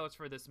 different trailers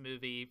for this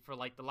movie for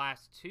like the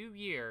last 2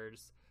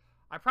 years.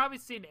 I've probably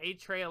seen a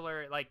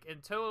trailer like in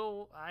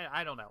total.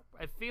 I don't know.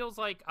 It feels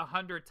like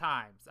 100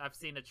 times I've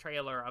seen a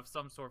trailer of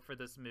some sort for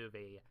this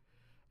movie,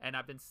 and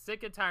I've been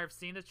sick and tired of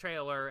seeing the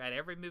trailer at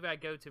every movie I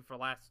go to for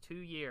the last 2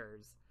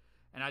 years,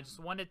 and I just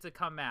want it to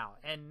come out.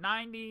 And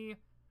 95%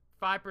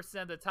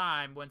 of the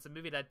time, when it's a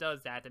movie that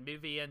does that, the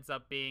movie ends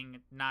up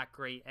being not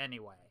great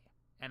anyway.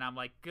 And I'm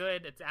like,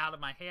 good, it's out of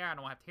my hair. I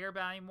don't have to hear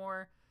about it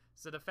anymore.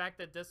 So the fact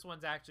that this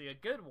one's actually a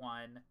good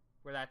one,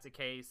 where that's the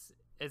case,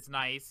 is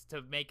nice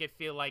to make it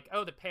feel like,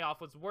 oh, the payoff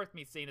was worth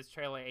me seeing this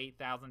trailer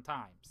 8,000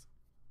 times.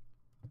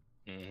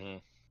 mm-hmm.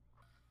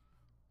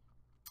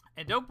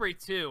 And Don't Breathe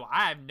 2,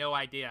 I have no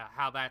idea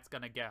how that's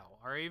going to go.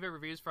 Or even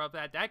reviews for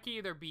that. That can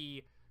either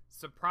be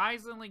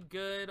surprisingly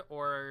good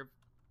or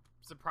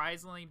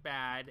surprisingly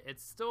bad.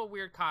 It's still a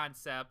weird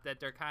concept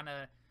that they're kind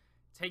of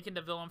taking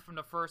the villain from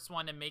the first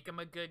one and make him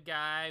a good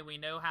guy. We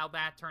know how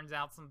that turns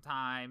out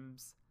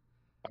sometimes.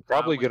 I'm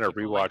probably gonna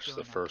rewatch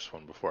the first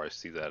one before I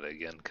see that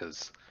again,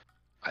 because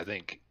I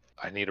think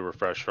I need a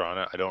refresher on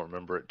it. I don't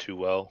remember it too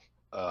well,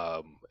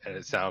 and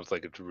it sounds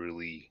like it's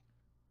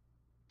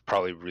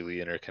probably really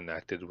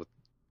interconnected with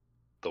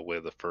the way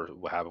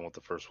what happened with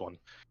the first one.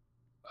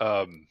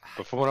 But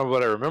from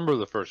what I remember,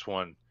 the first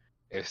one,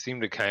 it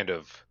seemed to kind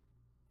of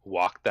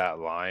walk that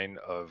line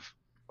of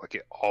like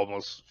it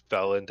almost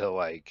fell into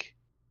like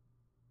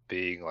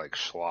being like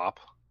schlop,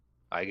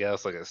 I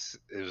guess. Like it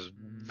was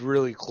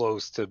really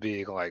close to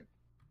being like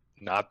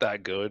not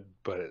that good,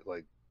 but it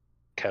like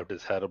kept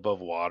his head above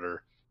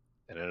water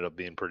and ended up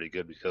being pretty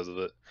good because of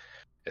it.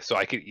 And so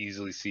I could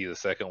easily see the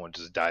second one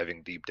just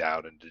diving deep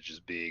down into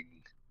just being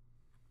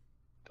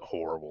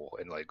horrible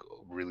and like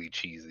really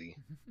cheesy.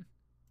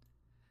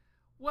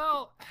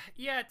 Well,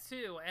 yeah,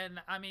 too. And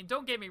I mean,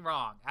 don't get me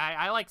wrong.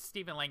 I like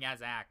Stephen Lang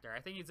as an actor. I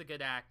think he's a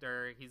good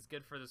actor. He's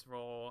good for this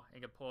role. He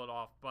can pull it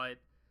off. But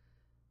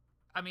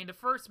I mean, the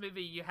first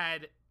movie you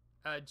had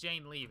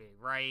Jane Levy,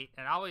 right?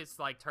 And I always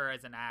liked her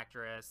as an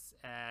actress.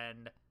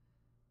 And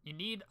you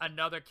need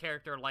another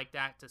character like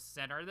that to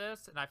center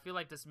this. And I feel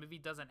like this movie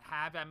doesn't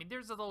have it. I mean,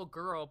 there's a little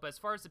girl, but as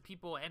far as the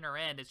people in her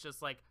end, it's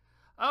just like,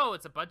 oh,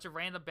 it's a bunch of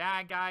random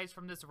bad guys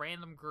from this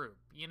random group,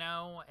 you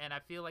know? And I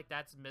feel like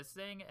that's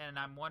missing, and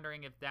I'm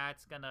wondering if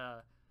that's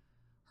gonna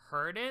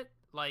hurt it.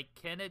 Like,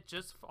 can it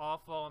just all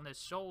fall on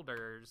his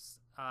shoulders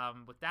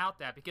without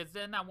that? Because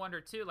then I wonder,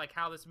 too, like,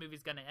 how this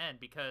movie's gonna end,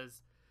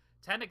 because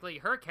technically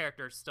her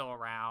character's still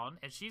around,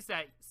 and sees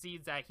that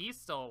he's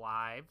still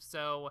alive,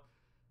 so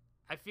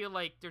I feel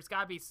like there's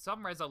gotta be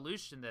some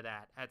resolution to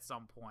that at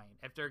some point,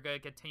 if they're gonna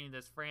continue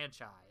this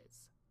franchise.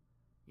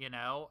 You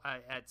know,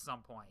 at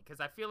some point. Because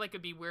I feel like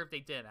it'd be weird if they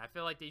didn't. I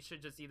feel like they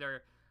should just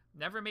either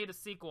never made a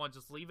sequel and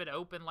just leave it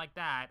open like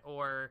that,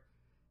 or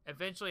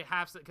eventually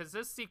have... Because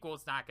this sequel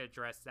is not going to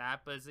address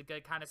that, but is it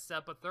going to kind of set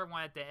up a third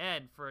one at the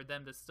end for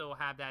them to still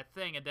have that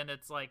thing? And then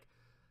it's like,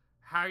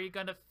 how are you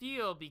going to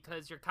feel?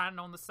 Because you're kind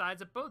of on the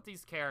sides of both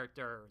these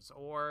characters.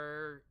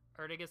 Or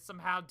they could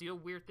somehow do a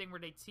weird thing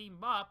where they team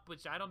up,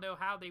 which I don't know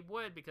how they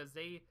would, because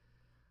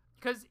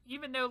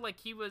even though, like,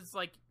 he was,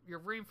 like, you're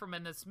rooting for him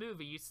in this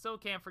movie, you still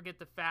can't forget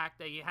the fact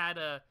that he had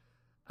a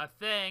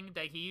thing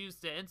that he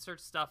used to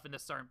insert stuff into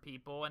certain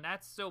people, and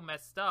that's so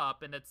messed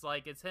up, and it's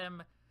like, it's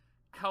him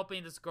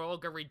helping this girl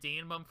go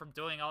redeem him from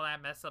doing all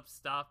that messed up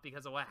stuff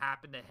because of what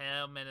happened to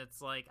him, and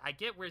it's like, I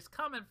get where he's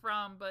coming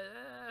from, but,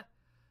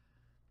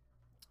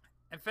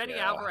 And Fede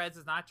Alvarez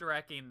is not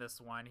directing this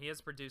one. He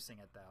is producing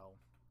it, though,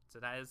 so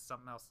that is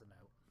something else to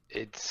note.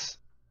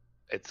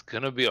 It's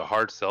gonna be a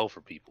hard sell for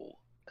people.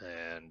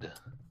 And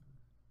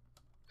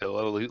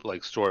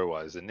like story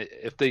wise, and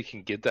if they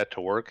can get that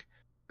to work,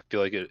 I feel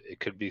like it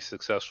could be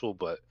successful.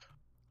 But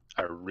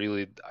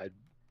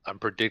I'm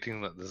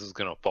predicting that this is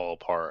gonna fall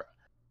apart,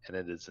 and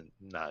it is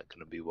not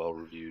gonna be well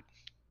reviewed.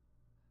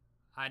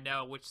 I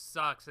know, which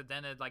sucks, and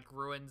then it like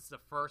ruins the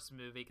first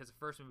movie, because the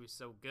first movie was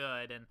so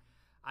good. And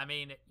I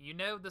mean, you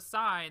know the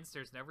signs.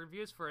 There's no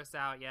reviews for us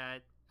out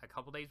yet. A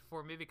couple days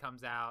before a movie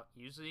comes out,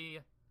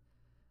 usually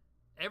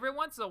every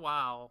once in a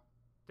while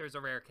there's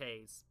a rare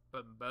case,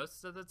 but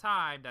most of the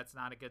time that's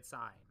not a good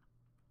sign.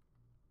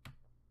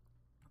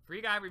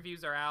 Free Guy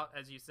reviews are out,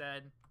 as you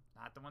said,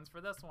 not the ones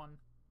for this one.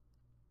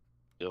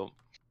 Yep.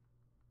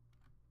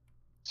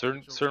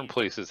 Certain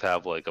places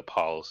have like a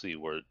policy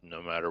where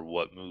no matter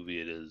what movie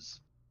it is,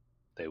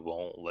 they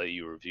won't let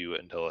you review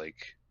it until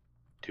like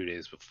 2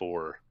 days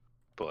before.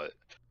 But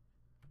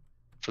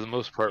for the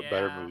most part,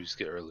 better Yeah. movies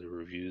get early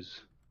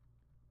reviews.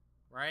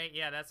 Right?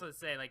 Yeah, that's what I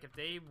say. Like, if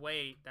they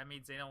wait, that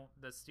means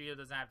the studio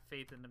doesn't have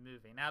faith in the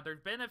movie. Now, there's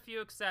been a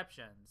few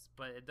exceptions,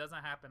 but it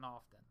doesn't happen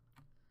often.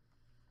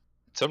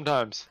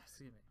 Sometimes,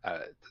 Excuse me. I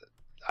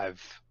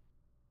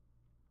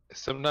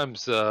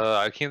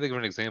can't think of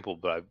an example,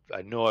 but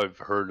I know I've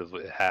heard of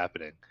it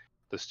happening.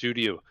 The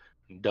studio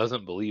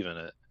doesn't believe in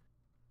it.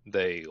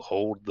 They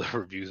hold the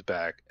reviews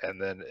back,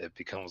 and then it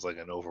becomes like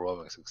an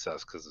overwhelming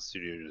success because the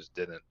studio just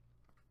didn't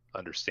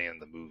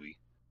understand the movie.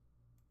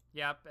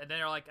 Yep, and then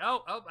they're like,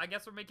 oh, I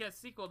guess we're making a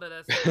sequel to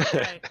this.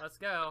 Okay, let's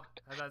go.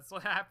 And that's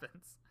what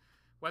happens.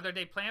 Whether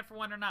they plan for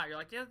one or not, you're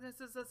like, yeah,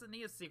 this doesn't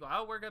need a sequel.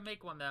 Oh, we're gonna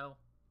make one though,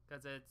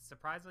 because it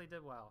surprisingly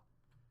did well.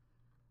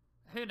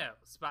 Who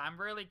knows? But I'm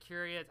really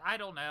curious. I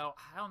don't know,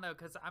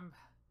 because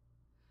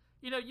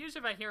usually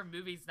if I hear a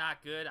movie's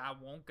not good, I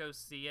won't go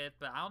see it.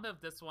 But I don't know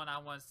if this one I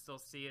want to still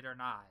see it or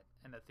not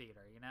in the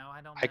theater.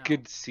 I don't know. I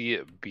could see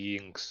it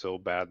being so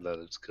bad that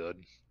it's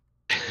good.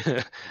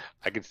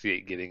 I could see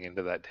it getting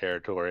into that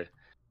territory.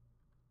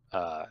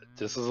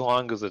 Just as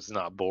long as it's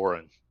not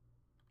boring.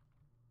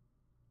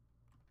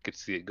 I could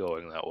see it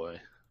going that way.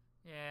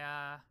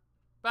 Yeah.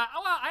 But,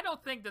 well, I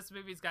don't think this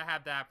movie's gonna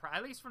have that.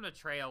 At least from the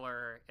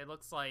trailer, it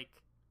looks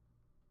like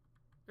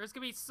there's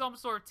gonna be some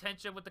sort of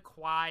tension with the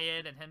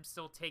Quiet and him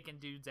still taking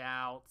dudes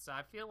out. So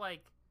I feel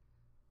like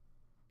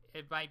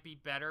it might be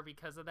better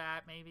because of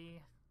that,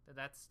 maybe.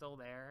 That's still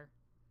there.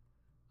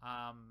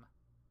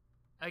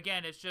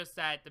 Again, it's just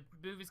that the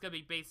movie's gonna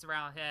be based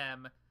around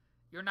him.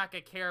 You're not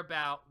gonna care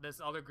about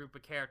this other group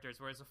of characters,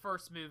 whereas the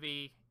first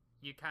movie,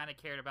 you kind of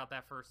cared about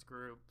that first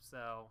group.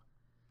 So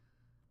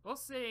we'll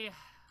see.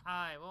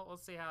 Alright, well, we'll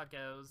see how it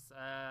goes.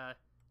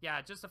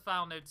 Yeah, just a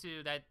final note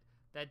too.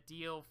 That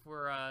deal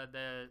for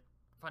the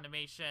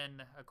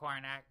Funimation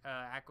acquiring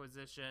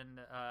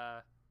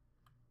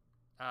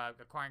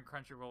acquiring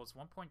Crunchyroll is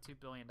 $1.2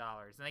 billion,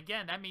 and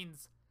again, that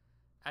means,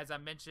 as I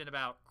mentioned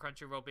about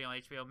Crunchyroll being on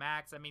HBO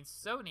Max, that means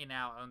Sony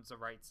now owns the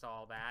rights to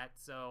all that.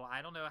 So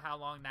I don't know how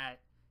long that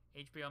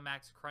HBO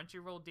Max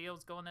Crunchyroll deal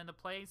is going into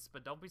place,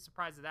 but don't be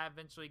surprised if that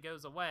eventually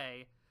goes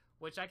away,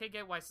 which I could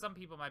get why some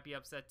people might be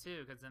upset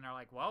too, because then they're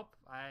like, well,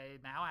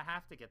 now I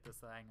have to get this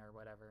thing or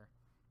whatever.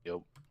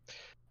 Yep.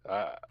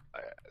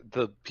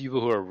 The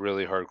people who are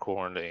really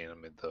hardcore into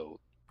anime, though,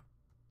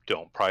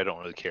 probably don't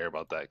really care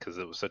about that because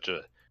it was such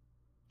a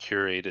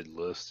curated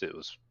list. It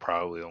was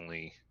probably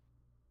only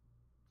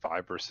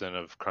 5%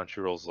 of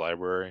Crunchyroll's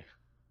library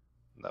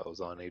that was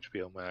on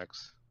HBO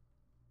Max.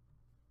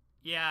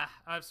 Yeah,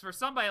 for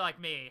somebody like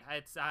me,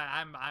 it's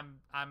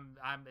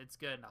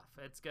good enough.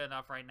 It's good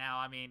enough right now.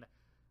 I mean,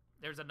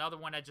 there's another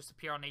one that just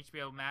appeared on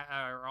HBO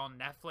or on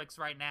Netflix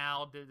right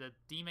now, the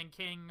Demon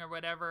King or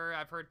whatever.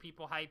 I've heard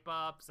people hype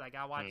up, so I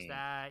gotta watch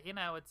that.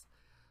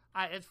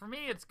 It's for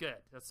me, it's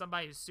good. As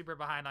somebody who's super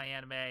behind on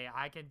anime,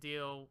 I can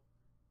deal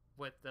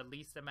with the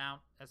least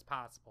amount as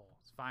possible.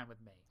 It's fine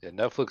with me. Yeah,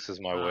 Netflix is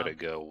my way to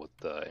go with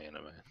the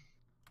anime.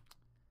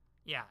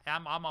 Yeah,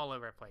 I'm all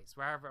over the place,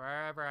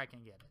 wherever I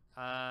can get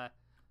it.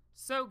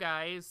 So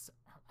guys,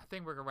 I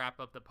think we're gonna wrap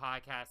up the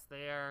podcast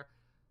there.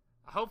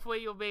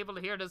 Hopefully you'll be able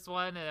to hear this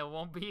one and it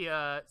won't be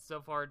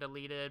so far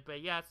deleted.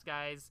 But yes,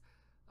 guys,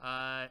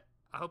 I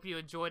hope you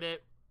enjoyed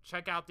it.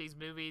 Check out these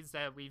movies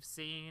that we've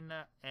seen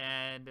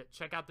and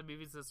check out the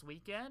movies this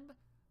weekend.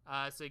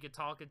 So you can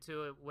talk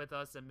into it with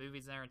us in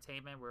Movies and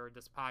Entertainment, where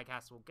this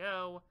podcast will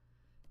go.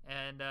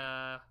 And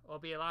there'll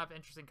be a lot of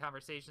interesting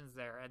conversations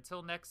there.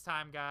 Until next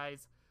time,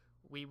 guys,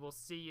 we will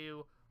see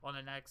you on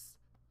the next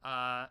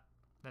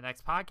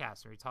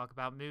podcast where we talk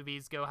about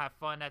movies. Go have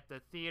fun at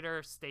the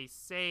theater, stay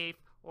safe,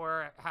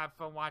 or have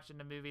fun watching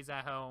the movies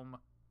at home.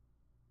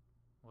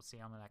 We'll see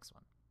you on the next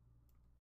one.